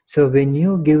 So when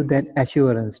you give that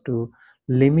assurance to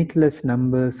limitless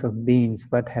numbers of beings,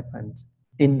 what happens?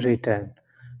 In return,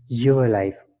 your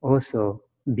life also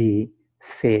be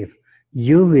safe.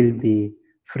 You will be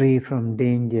free from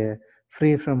danger,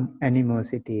 free from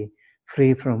animosity,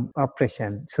 free from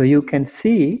oppression. So you can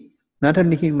see not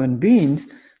only human beings,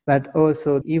 but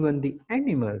also even the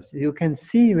animals. You can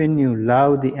see when you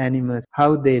love the animals,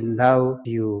 how they love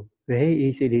you very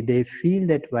easily. They feel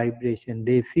that vibration,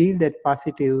 they feel that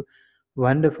positive,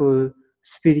 wonderful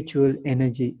spiritual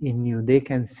energy in you. They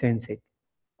can sense it.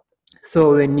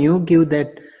 So when you give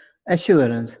that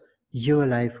assurance, your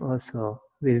life also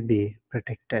will be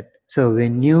protected. So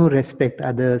when you respect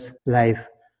others' life,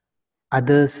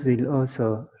 others will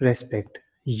also respect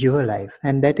your life.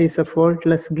 And that is a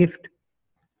faultless gift.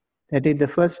 That is the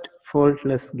first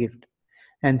faultless gift.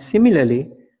 And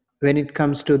similarly, when it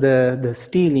comes to the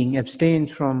stealing, abstain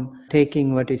from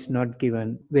taking what is not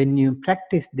given. When you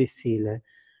practice this sila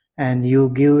and you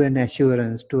give an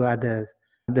assurance to others,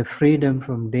 the freedom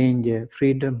from danger,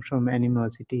 freedom from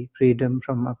animosity, freedom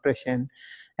from oppression,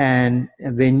 and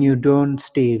when you don't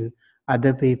steal,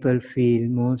 other people feel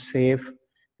more safe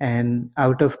and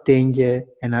out of danger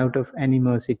and out of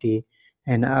animosity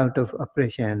and out of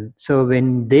oppression. So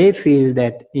when they feel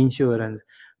that insurance,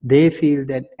 they feel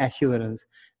that assurance,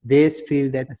 they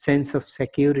feel that sense of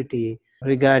security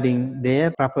regarding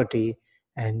their property,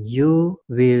 and you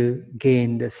will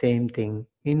gain the same thing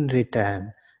in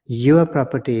return. Your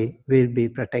property will be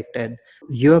protected.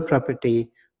 Your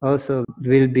property also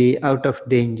will be out of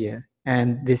danger.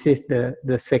 And this is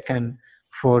the second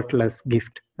faultless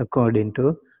gift according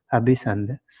to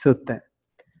Abhisanda Sutta.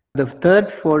 The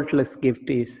third faultless gift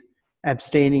is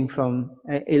abstaining from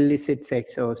illicit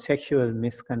sex or sexual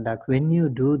misconduct. When you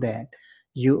do that,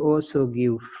 you also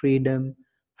give freedom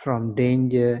from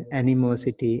danger,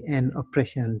 animosity, and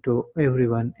oppression to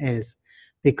everyone else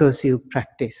because you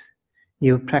practice.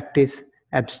 You practice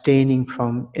abstaining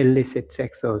from illicit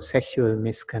sex or sexual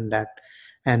misconduct,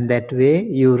 and that way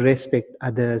you respect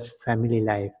others' family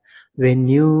life. When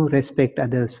you respect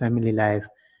others' family life,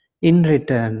 in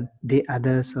return, the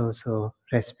others also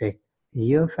respect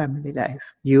your family life.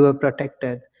 You are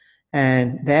protected.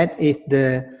 And that is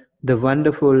the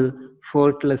wonderful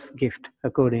faultless gift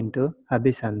according to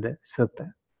Abhisanda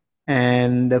Sutta.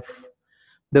 And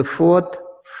the fourth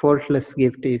faultless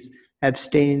gift is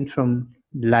abstain from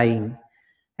lying.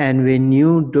 And when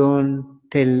you don't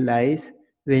tell lies,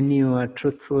 when you are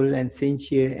truthful and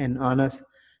sincere and honest,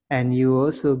 and you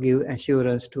also give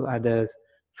assurance to others,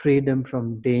 freedom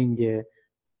from danger,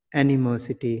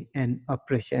 animosity, and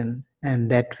oppression,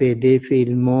 and that way they feel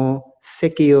more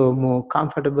secure, more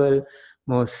comfortable,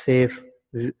 more safe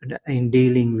in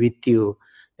dealing with you.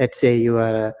 Let's say you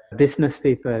are a business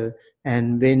people,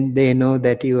 and when they know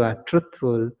that you are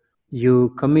truthful,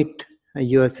 you commit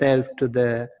yourself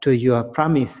to your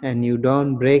promise and you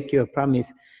don't break your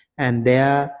promise, and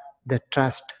there the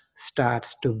trust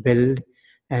starts to build,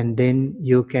 and then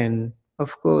you can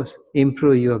of course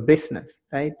improve your business,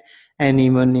 right? And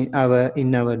even in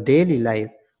our daily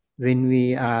life, when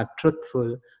we are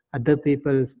truthful, other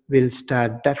people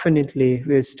definitely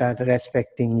will start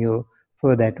respecting you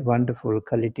for that wonderful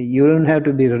quality. You don't have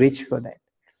to be rich for that.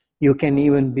 You can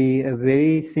even be a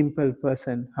very simple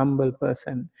person, humble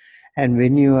person. And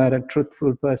when you are a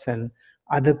truthful person,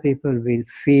 other people will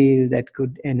feel that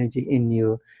good energy in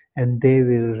you and they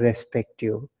will respect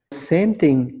you. Same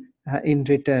thing in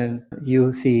return,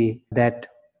 you see that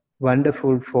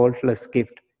wonderful faultless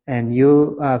gift, and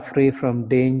you are free from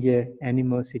danger,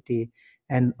 animosity,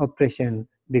 and oppression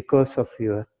because of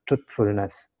your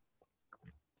truthfulness.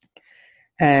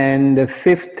 And the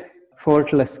fifth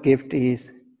faultless gift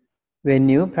is when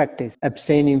you practice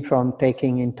abstaining from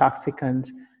taking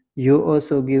intoxicants, you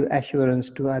also give assurance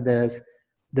to others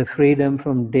the freedom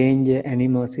from danger,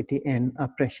 animosity, and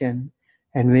oppression.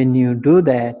 And when you do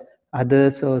that,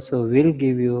 others also will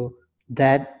give you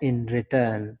that in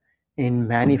return in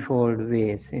manifold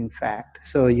ways, in fact.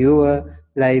 So your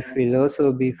life will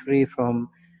also be free from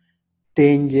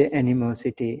danger,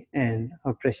 animosity, and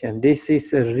oppression. This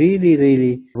is a really,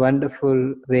 really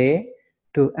wonderful way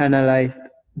to analyze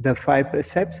the five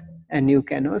precepts, and you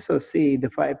can also see the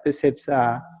five precepts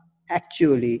are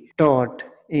actually taught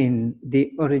in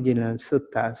the original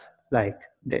suttas like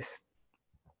this.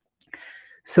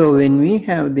 So when we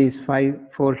have these five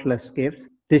faultless gifts,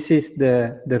 this is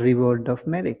the reward of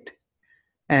merit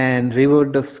and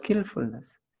reward of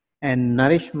skillfulness and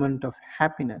nourishment of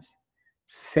happiness,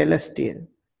 celestial,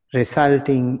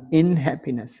 resulting in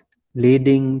happiness,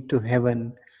 leading to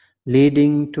heaven,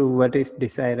 leading to what is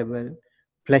desirable,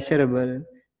 pleasurable,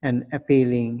 and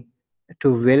appealing,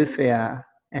 to welfare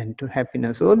and to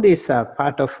happiness. All these are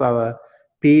part of our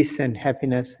peace and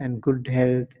happiness and good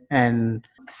health and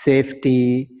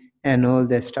safety and all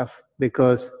that stuff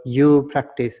because you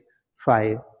practice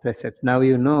five precepts. Now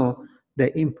you know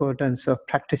the importance of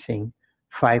practicing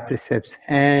five precepts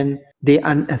and the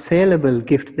unassailable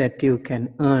gift that you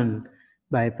can earn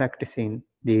by practicing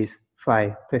these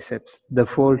five precepts, the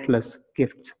faultless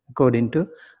gifts, according to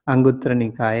Anguttara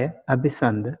Nikaya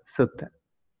Abhisanda Sutta.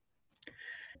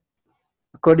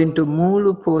 According to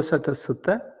Muluposatha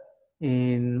Sutta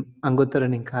in Anguttara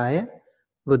Nikaya,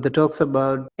 Buddha talks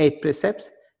about 8 precepts,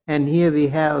 and here we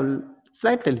have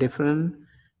slightly different,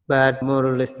 but more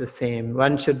or less the same.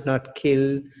 One should not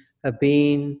kill a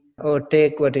being or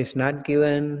take what is not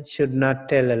given, should not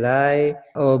tell a lie,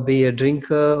 or be a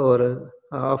drinker or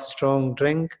of strong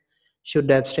drink,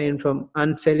 should abstain from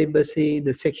uncelibacy,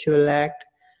 the sexual act,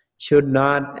 should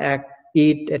not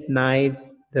eat at night,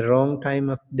 the wrong time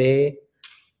of day,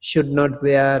 should not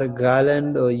wear a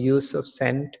garland or use of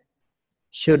scent,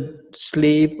 should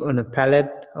sleep on a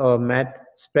pallet or mat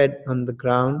spread on the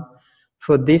ground.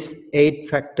 For this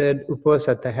 8-factored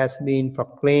uposatha has been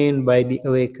proclaimed by the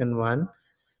awakened one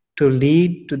to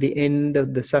lead to the end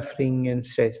of the suffering and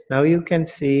stress. Now you can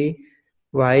see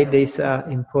why these are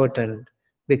important,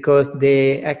 because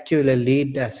they actually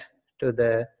lead us to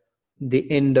the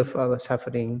end of our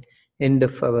suffering, end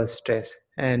of our stress,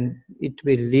 and it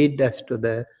will lead us to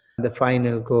the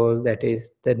final goal, that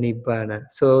is the Nibbana.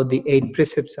 So the 8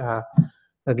 precepts are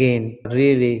again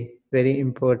really very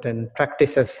important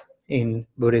practices in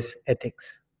Buddhist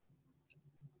ethics.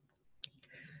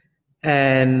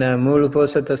 And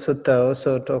Muluposatha Sutta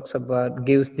also talks about,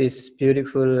 gives this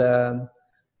beautiful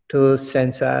 2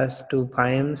 stanzas, 2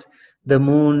 poems. The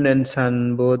moon and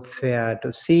sun both fair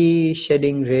to see,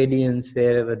 shedding radiance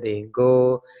wherever they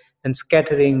go, and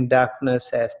scattering darkness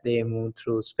as they move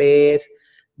through space,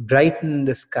 brighten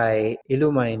the sky,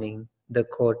 illumining the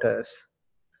quarters.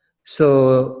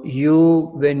 So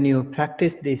when you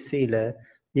practice this sila,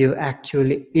 you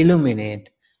actually illuminate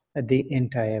the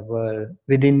entire world.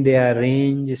 Within their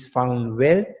range is found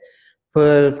wealth,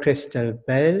 pearl, crystal,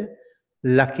 beryl,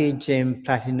 lucky gem,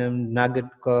 platinum, nugget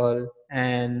gold,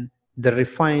 and the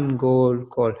refined gold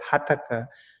called hataka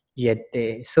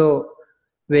yette. So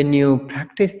when you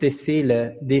practice this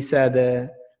sila, these are the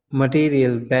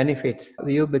material benefits.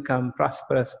 You become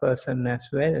prosperous person as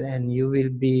well, and you will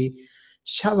be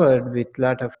showered with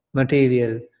lot of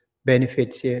material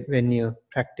benefits here when you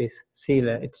practice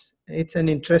sila. It's an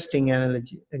interesting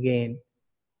analogy again,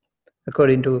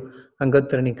 according to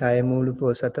Anguttara Nikaya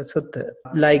Muluposatha Sutta.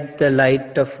 Like the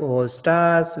light of all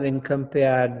stars, when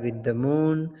compared with the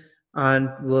moon,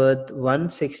 aren't worth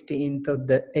 1/16th of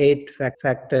the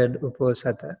 8-factored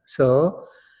Uposatha. So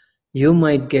you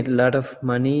might get a lot of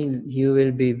money, you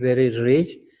will be very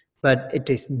rich, but it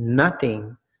is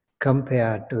nothing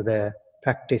compared to the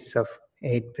practice of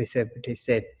 8 precepts. It is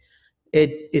said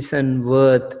it isn't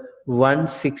worth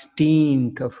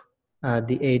 1/16th of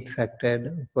the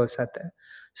 8-factored Uposatha.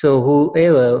 So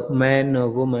whoever, man or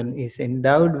woman, is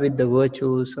endowed with the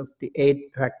virtues of the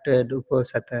 8-factored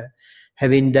Uposatha,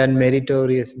 having done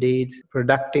meritorious deeds,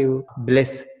 productive,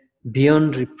 blessed,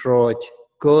 beyond reproach,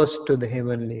 goes to the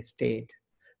heavenly state.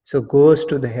 So goes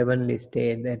to the heavenly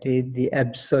state, that is the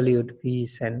absolute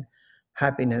peace and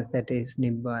happiness, that is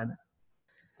Nibbana.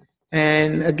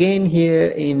 And again here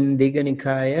in Digha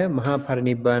Nikaya,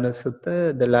 Mahaparinibbana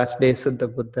Sutta, the last days of the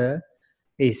Buddha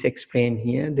is explained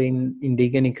here. Then in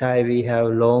Digha Nikaya we have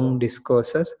long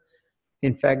discourses.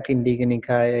 In fact, in Digha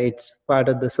Nikaya, it's part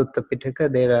of the Sutta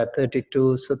Pitaka. There are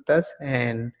 32 suttas,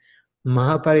 and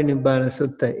Mahaparinibbana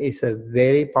Sutta is a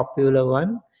very popular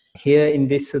one. Here in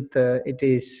this sutta, it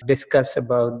is discussed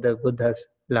about the Buddha's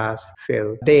last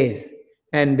few days.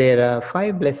 And there are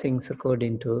 5 blessings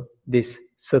according to this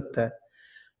sutta.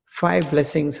 5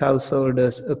 blessings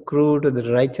householders accrue to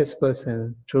the righteous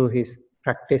person through his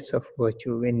practice of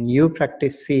virtue. When you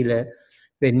practice sila,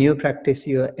 when you practice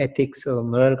your ethics or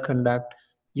moral conduct,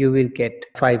 you will get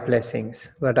 5 blessings.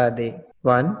 What are they?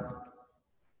 1,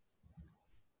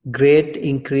 great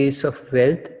increase of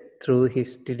wealth through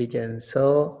his diligence.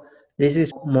 So this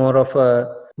is more of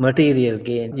a material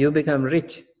gain. You become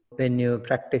rich. When you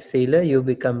practice sila, you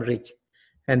become rich.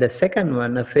 And the second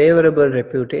one, a favorable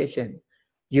reputation.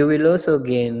 You will also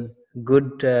gain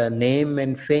good name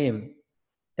and fame.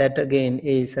 That again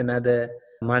is another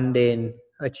mundane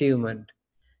achievement.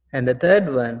 And the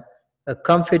third one, a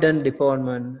confident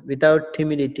deportment without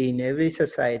timidity in every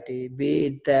society, be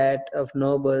it that of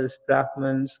nobles,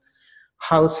 brahmins,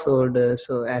 householders,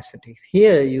 or ascetics.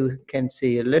 Here you can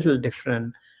see a little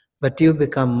different, but you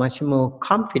become much more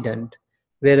confident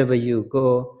wherever you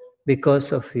go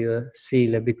because of your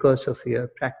sila, because of your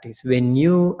practice. When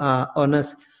you are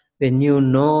honest, when you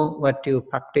know what you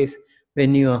practice,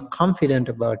 when you are confident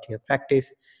about your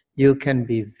practice, you can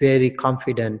be very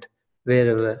confident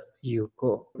wherever you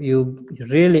go. You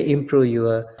really improve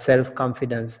your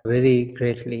self-confidence very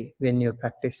greatly when you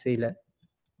practice sila.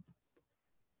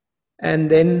 And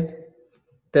then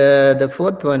the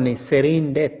fourth one is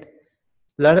serene death.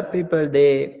 A lot of people,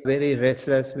 they very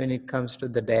restless when it comes to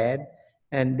the death,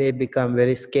 and they become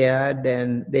very scared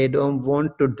and they don't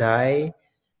want to die,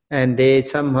 and they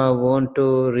somehow want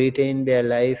to retain their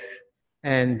life,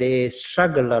 and they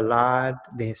struggle a lot,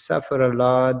 they suffer a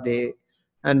lot, they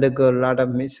undergo a lot of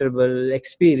miserable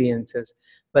experiences.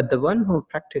 But the one who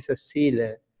practices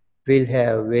sila will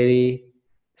have very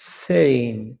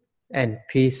serene and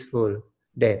peaceful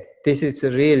death. This is a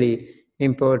really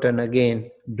important, again,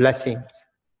 blessings.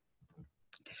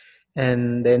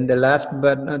 And then the last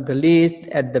but not the least,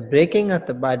 at the breaking of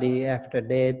the body after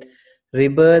death,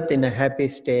 rebirth in a happy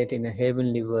state in a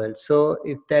heavenly world. So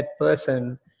if that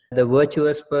person, the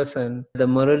virtuous person, the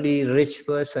morally rich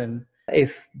person,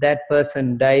 if that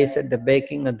person dies at the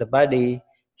breaking of the body,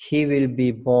 he will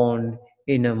be born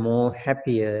in a more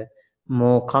happier,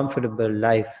 more comfortable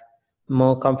life,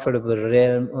 more comfortable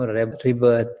realm or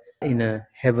rebirth in a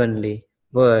heavenly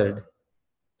world.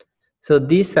 So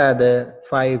these are the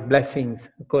 5 blessings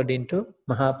according to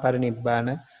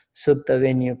Mahaparinibbana Sutta.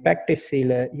 When you practice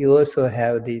sila, you also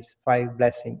have these 5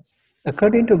 blessings.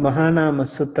 According to Mahanama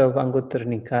Sutta of Anguttara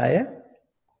Nikaya,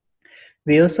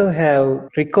 we also have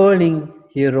recalling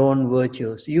your own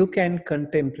virtues. You can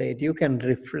contemplate, you can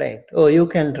reflect, or you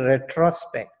can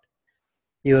retrospect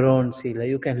your own sila.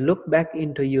 You can look back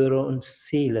into your own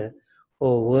sila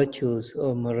or virtues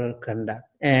or moral conduct.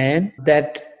 And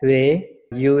that way,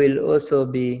 you will also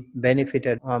be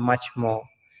benefited much more.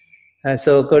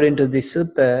 So according to the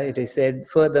sutta, it is said,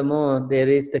 furthermore, there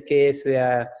is the case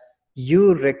where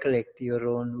you recollect your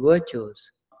own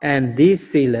virtues. And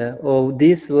these sila, or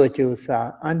these virtues,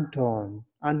 are untorn,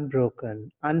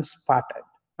 unbroken, unspotted,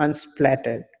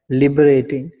 unsplattered,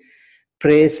 liberating,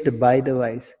 praised by the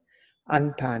wise,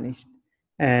 untarnished,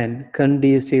 and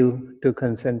conducive to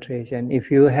concentration.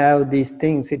 If you have these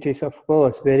things, it is of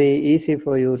course very easy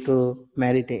for you to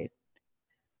meditate.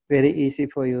 Very easy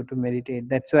for you to meditate.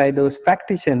 That's why those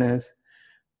practitioners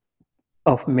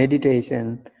of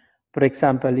meditation, for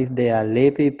example, if they are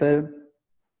lay people,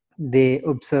 they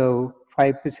observe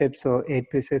 5 precepts or 8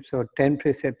 precepts or 10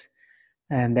 precepts,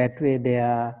 and that way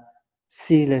their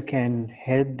sila can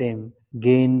help them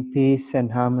gain peace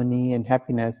and harmony and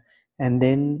happiness, and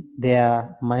then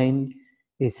their mind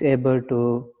is able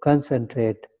to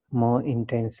concentrate more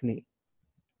intensely.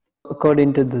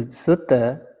 According to the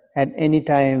sutta, at any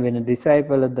time when a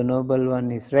disciple of the Noble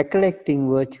One is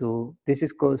recollecting virtue, this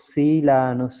is called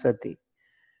sila anusati.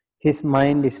 His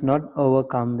mind is not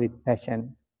overcome with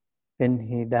passion. When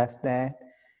he does that,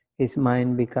 his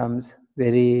mind becomes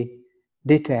very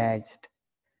detached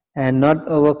and not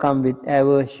overcome with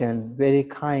aversion, very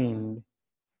kind,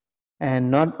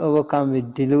 and not overcome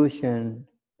with delusion.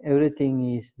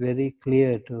 Everything is very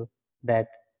clear to that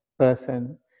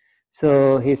person.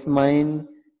 So his mind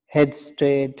heads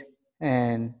straight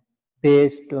and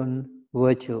based on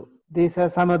virtue. These are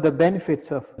some of the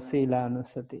benefits of Sila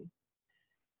Anusati.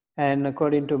 And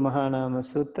according to Mahanama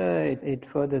Sutta, it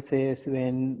further says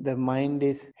when the mind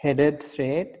is headed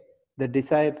straight, the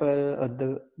disciple or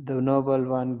the noble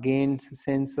one gains a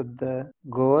sense of the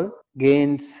goal,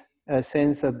 gains a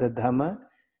sense of the Dhamma,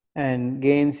 and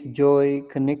gains joy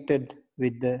connected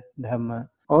with the Dhamma.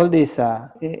 All these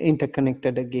are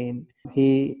interconnected again.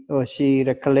 He or she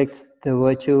recollects the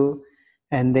virtue,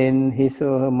 and then his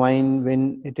or her mind,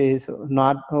 when it is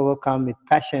not overcome with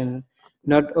passion,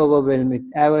 not overwhelmed with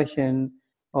aversion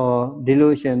or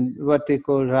delusion, what we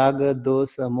call raga,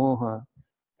 dosa, moha,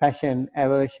 passion,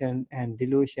 aversion, and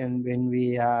delusion. When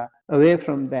we are away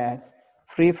from that,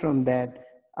 free from that,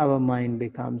 our mind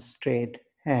becomes straight,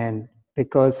 and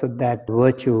because of that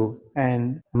virtue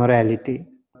and morality,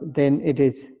 then it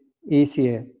is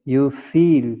easier. You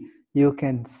feel, you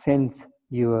can sense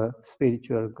your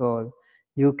spiritual goal.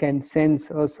 You can sense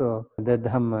also the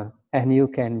Dhamma, and you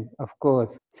can, of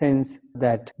course, sense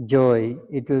that joy.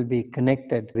 It will be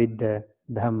connected with the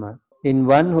Dhamma. In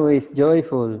one who is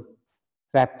joyful,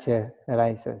 rapture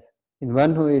arises. In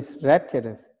one who is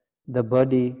rapturous, the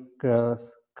body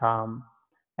grows calm.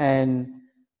 And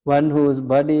one whose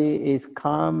body is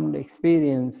calm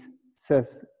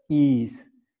experiences ease.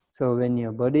 So when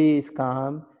your body is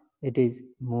calm, it is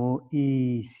more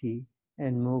easy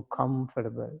and more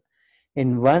comfortable.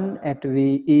 In one at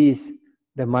ease,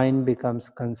 the mind becomes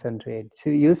concentrated. So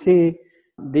you see,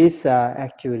 these are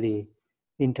actually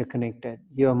interconnected.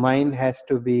 Your mind has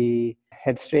to be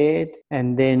head straight,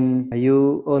 and then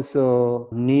you also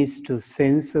needs to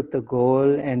sense the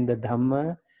goal and the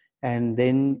Dhamma, and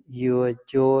then your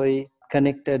joy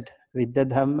connected with the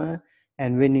Dhamma.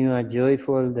 And when you are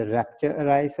joyful, the rapture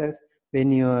arises.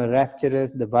 When you are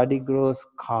rapturous, the body grows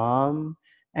calm.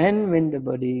 And when the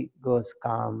body goes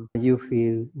calm, you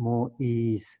feel more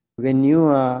ease. When you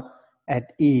are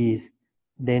at ease,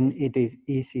 then it is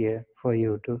easier for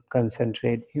you to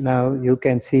concentrate. Now you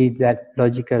can see that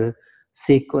logical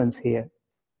sequence here.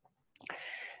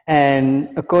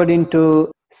 And according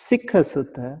to Sikha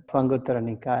Sutta, Anguttara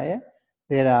Nikaya,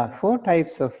 there are 4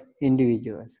 types of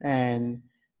individuals, and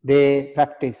they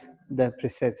practice the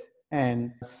precepts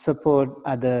and support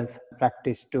others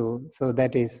practice too. So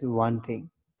that is one thing.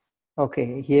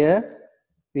 Okay, here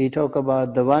we talk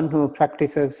about the one who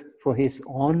practices for his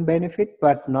own benefit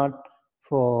but not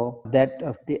for that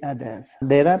of the others.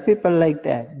 There are people like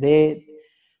that.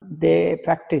 They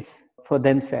practice for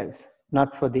themselves,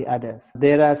 not for the others.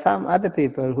 There are some other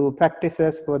people who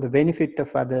practices for the benefit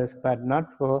of others but not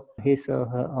for his or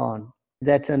her own.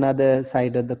 That's another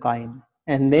side of the coin.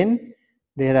 And then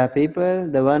there are people,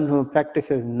 the one who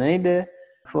practices neither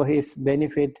for his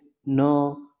benefit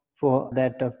nor for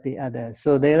that of the others.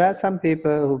 So there are some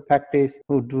people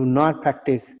who do not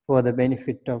practice for the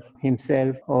benefit of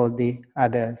himself or the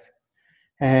others.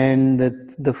 And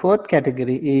the 4th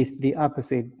category is the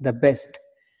opposite, the best.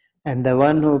 And the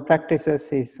one who practices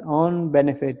his own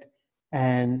benefit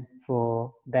and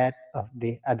for that of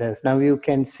the others. Now you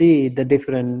can see the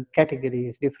different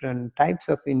categories, different types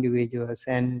of individuals,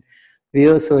 and we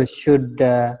also should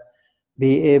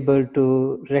be able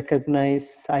to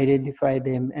recognize, identify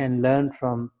them, and learn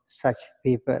from such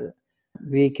people.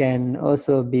 We can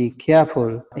also be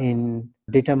careful in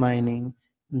determining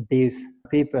these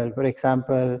people. For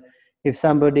example, if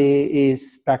somebody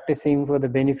is practicing for the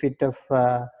benefit of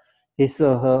his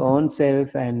or her own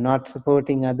self and not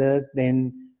supporting others,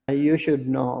 then you should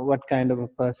know what kind of a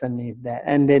person is that.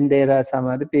 And then there are some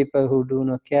other people who do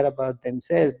not care about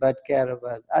themselves but care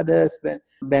about others'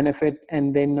 benefit,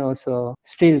 and then also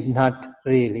still not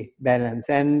really balanced.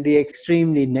 And the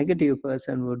extremely negative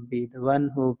person would be the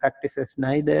one who practices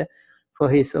neither for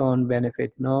his own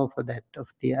benefit nor for that of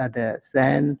the others.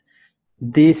 And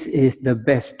this is the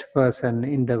best person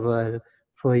in the world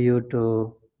for you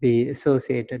to be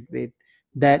associated with.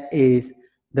 That is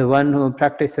the one who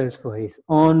practices for his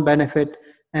own benefit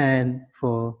and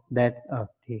for that of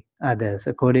the others,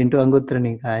 according to Anguttara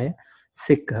Nikaya,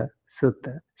 Sikha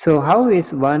Sutta. So how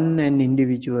is one an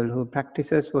individual who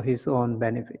practices for his own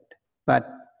benefit but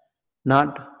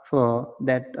not for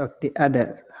that of the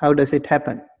others? How does it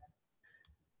happen?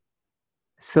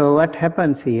 So what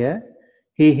happens here?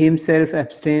 He himself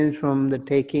abstains from the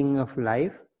taking of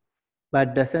life,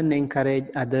 but doesn't encourage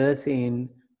others in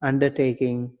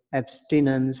undertaking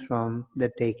abstinence from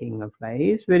the taking of life.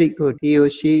 He is very good. He or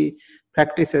she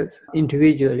practices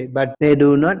individually, but they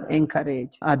do not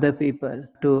encourage other people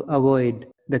to avoid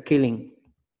the killing.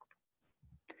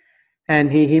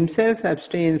 And he himself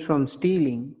abstains from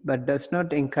stealing, but does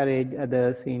not encourage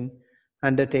others in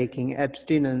undertaking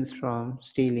abstinence from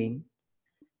stealing.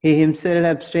 He himself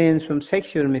abstains from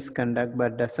sexual misconduct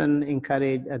but doesn't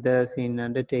encourage others in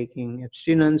undertaking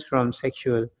abstinence from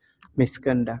sexual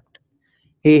misconduct.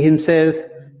 He himself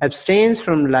abstains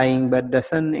from lying but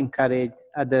doesn't encourage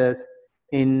others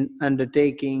in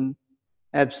undertaking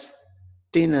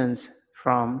abstinence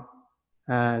from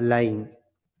lying.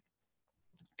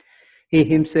 He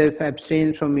himself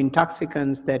abstains from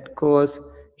intoxicants that cause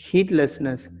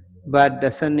heedlessness but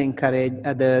doesn't encourage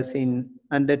others in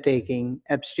undertaking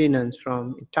abstinence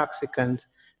from intoxicants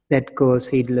that cause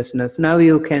heedlessness. Now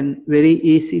you can very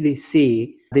easily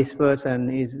see this person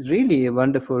is really a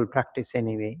wonderful practice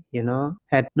anyway,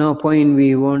 At no point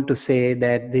we want to say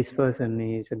that this person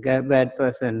is a bad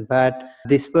person, but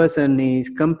this person is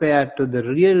compared to the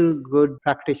real good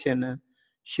practitioner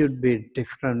should be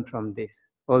different from this.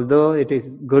 Although it is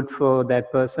good for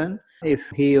that person, if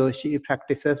he or she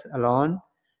practices alone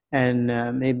and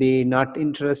maybe not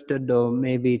interested or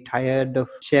maybe tired of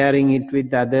sharing it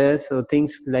with others, so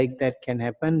things like that can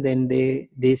happen, then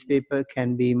these people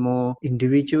can be more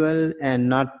individual and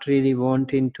not really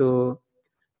wanting to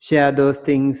share those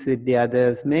things with the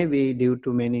others, maybe due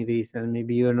to many reasons.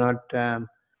 Maybe you're not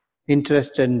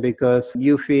interested because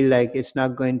you feel like it's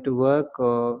not going to work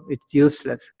or it's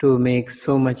useless to make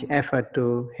so much effort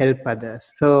to help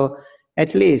others. So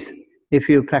at least if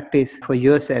you practice for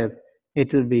yourself,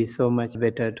 it will be so much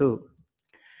better too.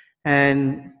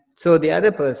 And so the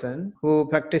other person who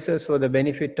practices for the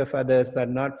benefit of others but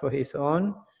not for his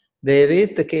own, there is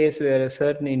the case where a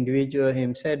certain individual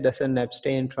himself doesn't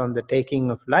abstain from the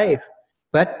taking of life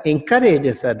but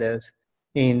encourages others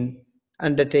in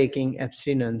undertaking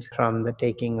abstinence from the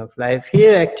taking of life.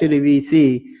 Here actually we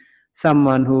see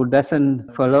someone who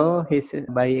doesn't follow his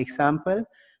by example,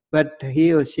 but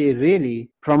he or she really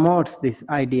promotes this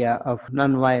idea of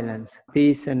nonviolence,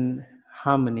 peace and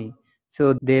harmony.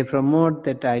 So they promote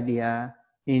that idea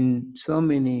in so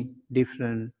many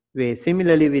different ways.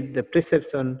 Similarly, with the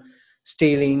precepts on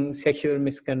stealing, sexual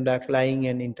misconduct, lying,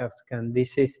 and intoxicant,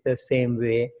 this is the same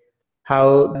way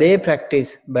how they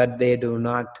practice, but they do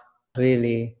not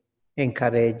really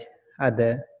encourage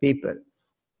other people.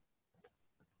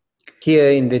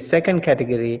 Here in the second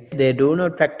category, they do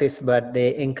not practice, but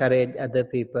they encourage other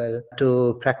people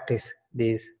to practice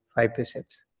these 5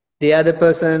 precepts. The other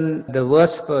person, the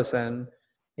worst person,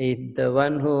 is the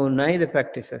one who neither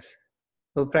practices,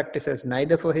 who practices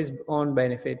neither for his own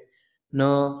benefit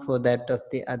nor for that of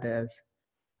the others.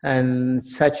 And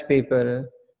such people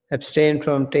abstain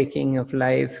from taking of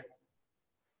life.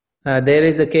 There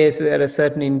is the case where a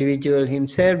certain individual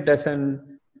himself doesn't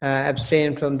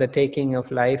abstain from the taking of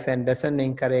life and doesn't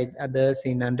encourage others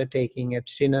in undertaking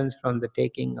abstinence from the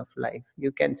taking of life.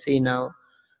 You can see now,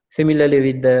 similarly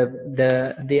with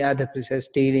the other precepts,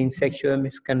 stealing, sexual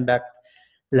misconduct,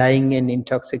 lying and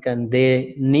intoxicant,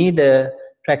 they neither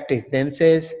practice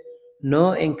themselves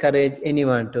nor encourage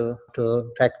anyone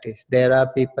to practice. There are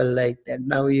people like that.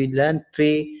 Now we learn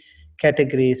 3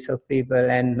 categories of people,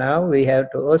 and now we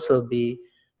have to also be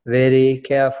very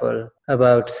careful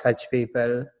about such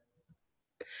people.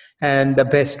 And the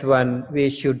best one we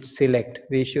should select.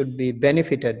 We should be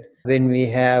benefited when we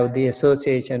have the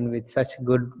association with such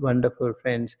good, wonderful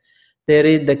friends. There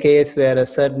is the case where a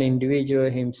certain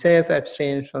individual himself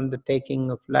abstains from the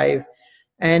taking of life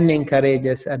and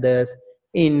encourages others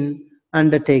in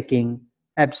undertaking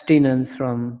abstinence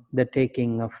from the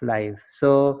taking of life.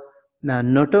 So now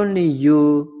not only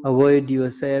you avoid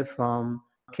yourself from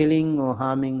killing or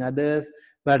harming others,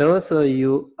 but also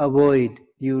you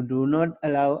do not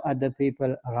allow other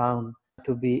people around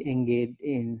to be engaged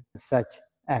in such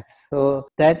acts. So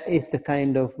that is the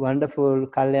kind of wonderful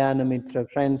Kalyana Mitra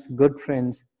friends, good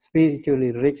friends,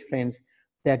 spiritually rich friends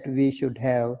that we should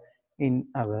have in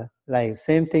our life.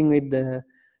 Same thing with the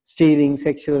stealing,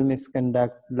 sexual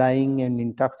misconduct, lying and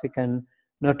intoxicant.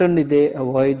 Not only they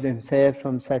avoid themselves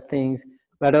from such things,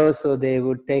 but also they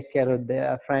would take care of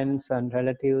their friends and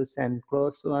relatives and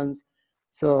close ones.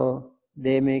 So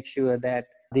they make sure that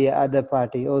the other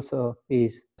party also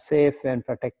is safe and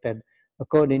protected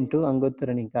according to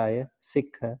Anguttara Nikaya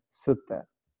Sikha Sutta.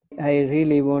 I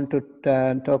really want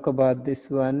to talk about this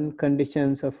one,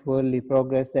 conditions of worldly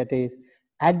progress, that is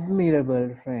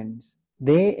admirable friends.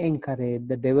 They encourage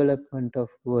the development of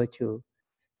virtue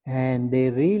and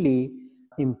they really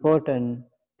important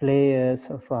players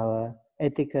of our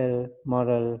ethical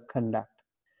moral conduct.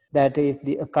 That is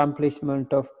the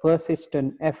accomplishment of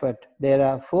persistent effort. There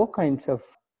are 4 kinds of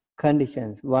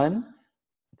conditions. 1,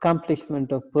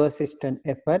 accomplishment of persistent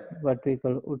effort, what we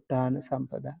call Uttana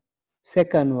Sampada.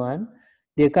 Second one,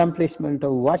 the accomplishment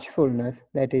of watchfulness,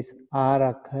 that is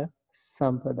Arakha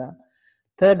Sampada.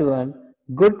 Third one,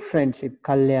 good friendship,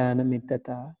 kalyana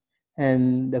mittata,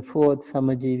 and the fourth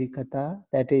samajivikata,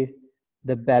 that is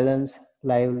the balanced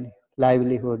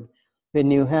livelihood.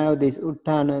 When you have this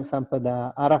uttana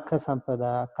sampada, arakha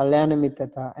sampada, kalyana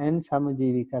mittata, and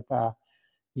samajivikata,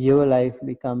 your life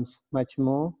becomes much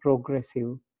more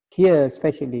progressive. Here,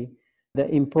 especially, the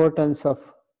importance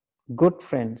of good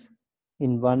friends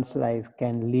in one's life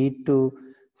can lead to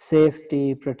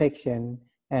safety, protection,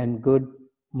 and good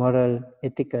moral,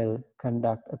 ethical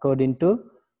conduct, according to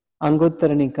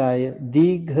Anguttara Nikaya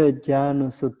Digha Janu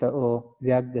Sutta or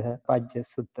Vyagga Pajja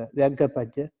Sutta, Vyagga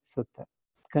Pajja Sutta,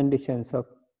 conditions of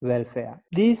welfare.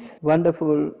 These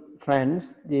wonderful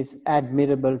friends, these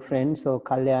admirable friends or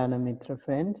Kalyana Mitra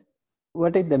friends,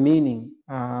 what is the meaning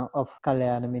of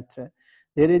Kalyana Mitra?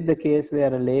 There is the case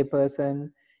where a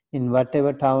layperson in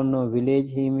whatever town or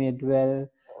village he may dwell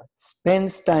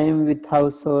spends time with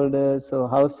householders or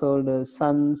householders,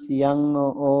 sons, young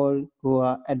or old, who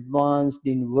are advanced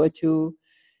in virtue.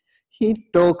 He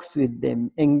talks with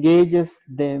them, engages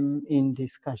them in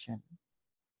discussion.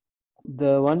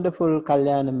 The wonderful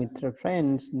Kalyana Mitra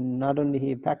friends, not only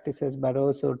he practices but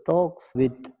also talks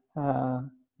with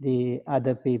the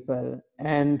other people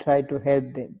and try to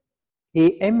help them.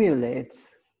 He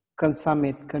emulates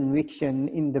consummate conviction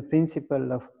in the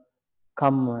principle of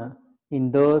karma in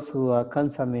those who are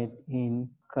consummate in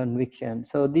conviction.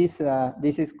 So this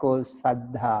is called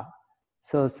saddha.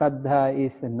 So saddha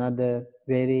is another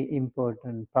very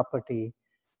important property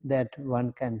that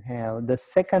one can have. The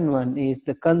second one is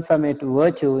the consummate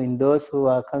virtue in those who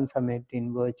are consummate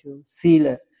in virtue.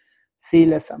 Sila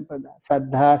sampada,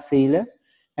 saddha, sila.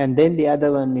 And then the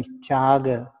other one is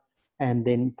chaga and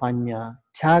then panya.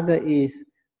 Chaga is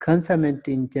consummate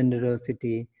in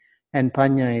generosity and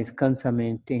panya is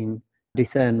consummate in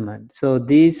discernment. So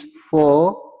these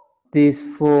four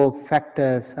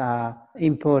factors are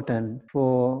important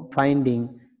for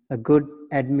finding a good,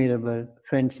 admirable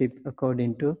friendship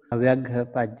according to Vyagha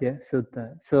Pajya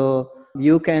Sutta. So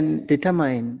you can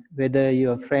determine whether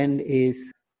your friend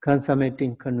is consummate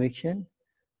in conviction,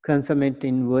 consummate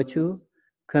in virtue,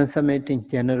 consummate in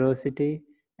generosity,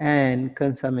 and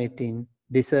consummate in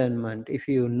discernment. If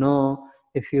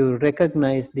you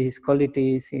recognize these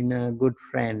qualities in a good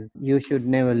friend, you should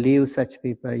never leave such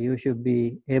people. You should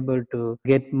be able to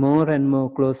get more and more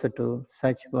closer to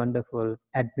such wonderful,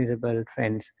 admirable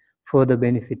friends for the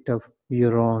benefit of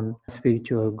your own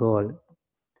spiritual goal.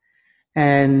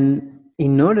 And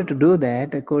in order to do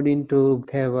that, according to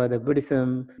Theravada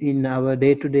Buddhism, in our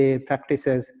day-to-day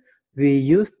practices, we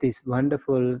use this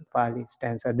wonderful Pali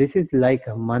stanza. This is like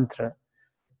a mantra.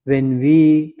 When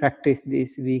we practice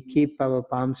this, we keep our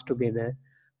palms together,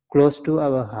 close to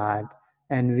our heart,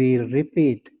 and we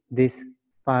repeat this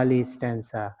Pali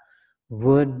stanza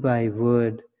word by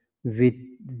word with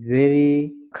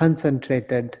very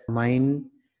concentrated mind.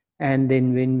 And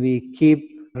then when we keep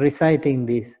reciting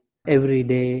this every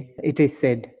day, it is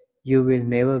said, you will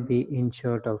never be in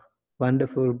short of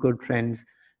wonderful good friends,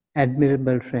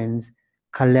 admirable friends,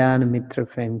 Kalyana Mitra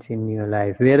friends in your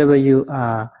life. Wherever you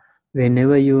are,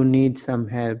 whenever you need some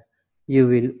help, you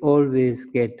will always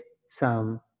get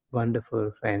some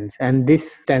wonderful friends. And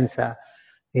this stanza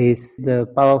is the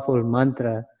powerful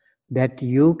mantra that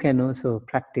you can also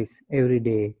practice every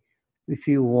day if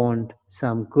you want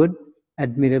some good,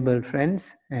 admirable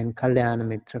friends and Kalyana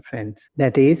Mitra friends.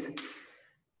 That is,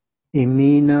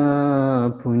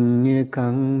 Imina Punya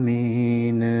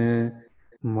Kangmena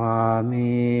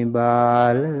Mame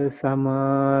Bala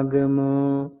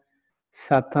Samagamu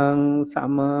Satang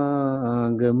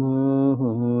Samagamu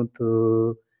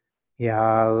Tu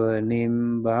Yava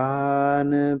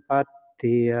Nimbana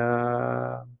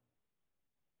Pattiya.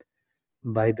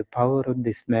 By the power of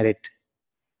this merit,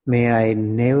 may I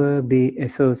never be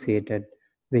associated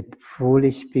with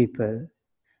foolish people.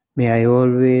 May I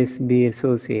always be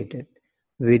associated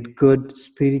with good,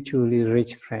 spiritually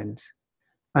rich friends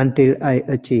until I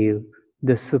achieve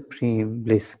the supreme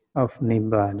bliss of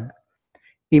Nibbana.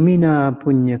 Imina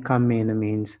Punya Kamena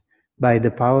means by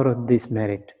the power of this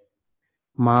merit.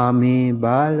 Mame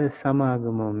Bala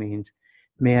Samagamo means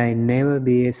may I never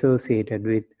be associated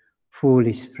with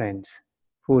foolish friends,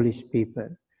 foolish people.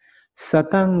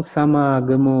 Satang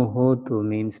Samagamo Hotu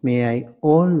means may I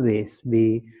always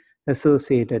be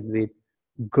associated with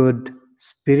good,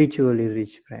 spiritually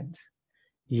rich friends.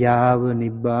 Yava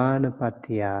Nibbana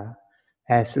Patya,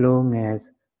 as long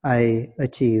as I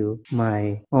achieve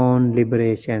my own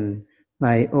liberation,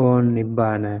 my own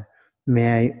Nibbana,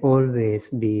 may I always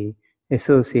be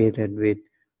associated with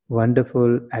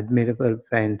wonderful, admirable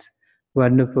friends,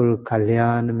 wonderful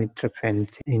Kalyana Mitra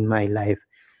friends in my life.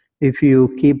 If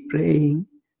you keep praying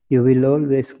You will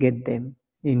always get them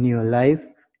in your life.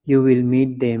 You will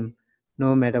meet them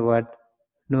no matter what,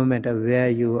 no matter where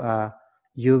you are.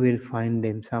 You will find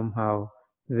them somehow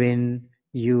when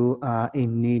you are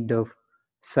in need of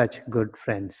such good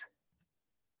friends.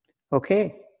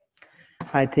 Okay,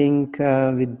 I think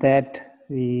with that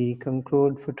we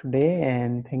conclude for today,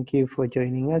 and thank you for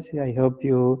joining us. I hope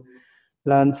you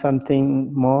learned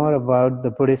something more about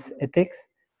the Buddhist ethics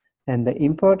and the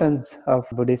importance of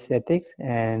Buddhist ethics.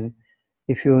 And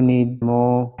if you need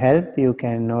more help, you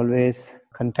can always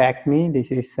contact me.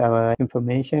 This is our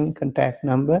information contact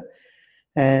number.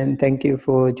 And thank you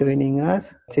for joining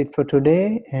us. That's it for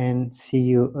today, and see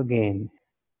you again.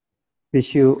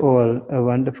 Wish you all a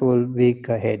wonderful week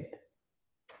ahead.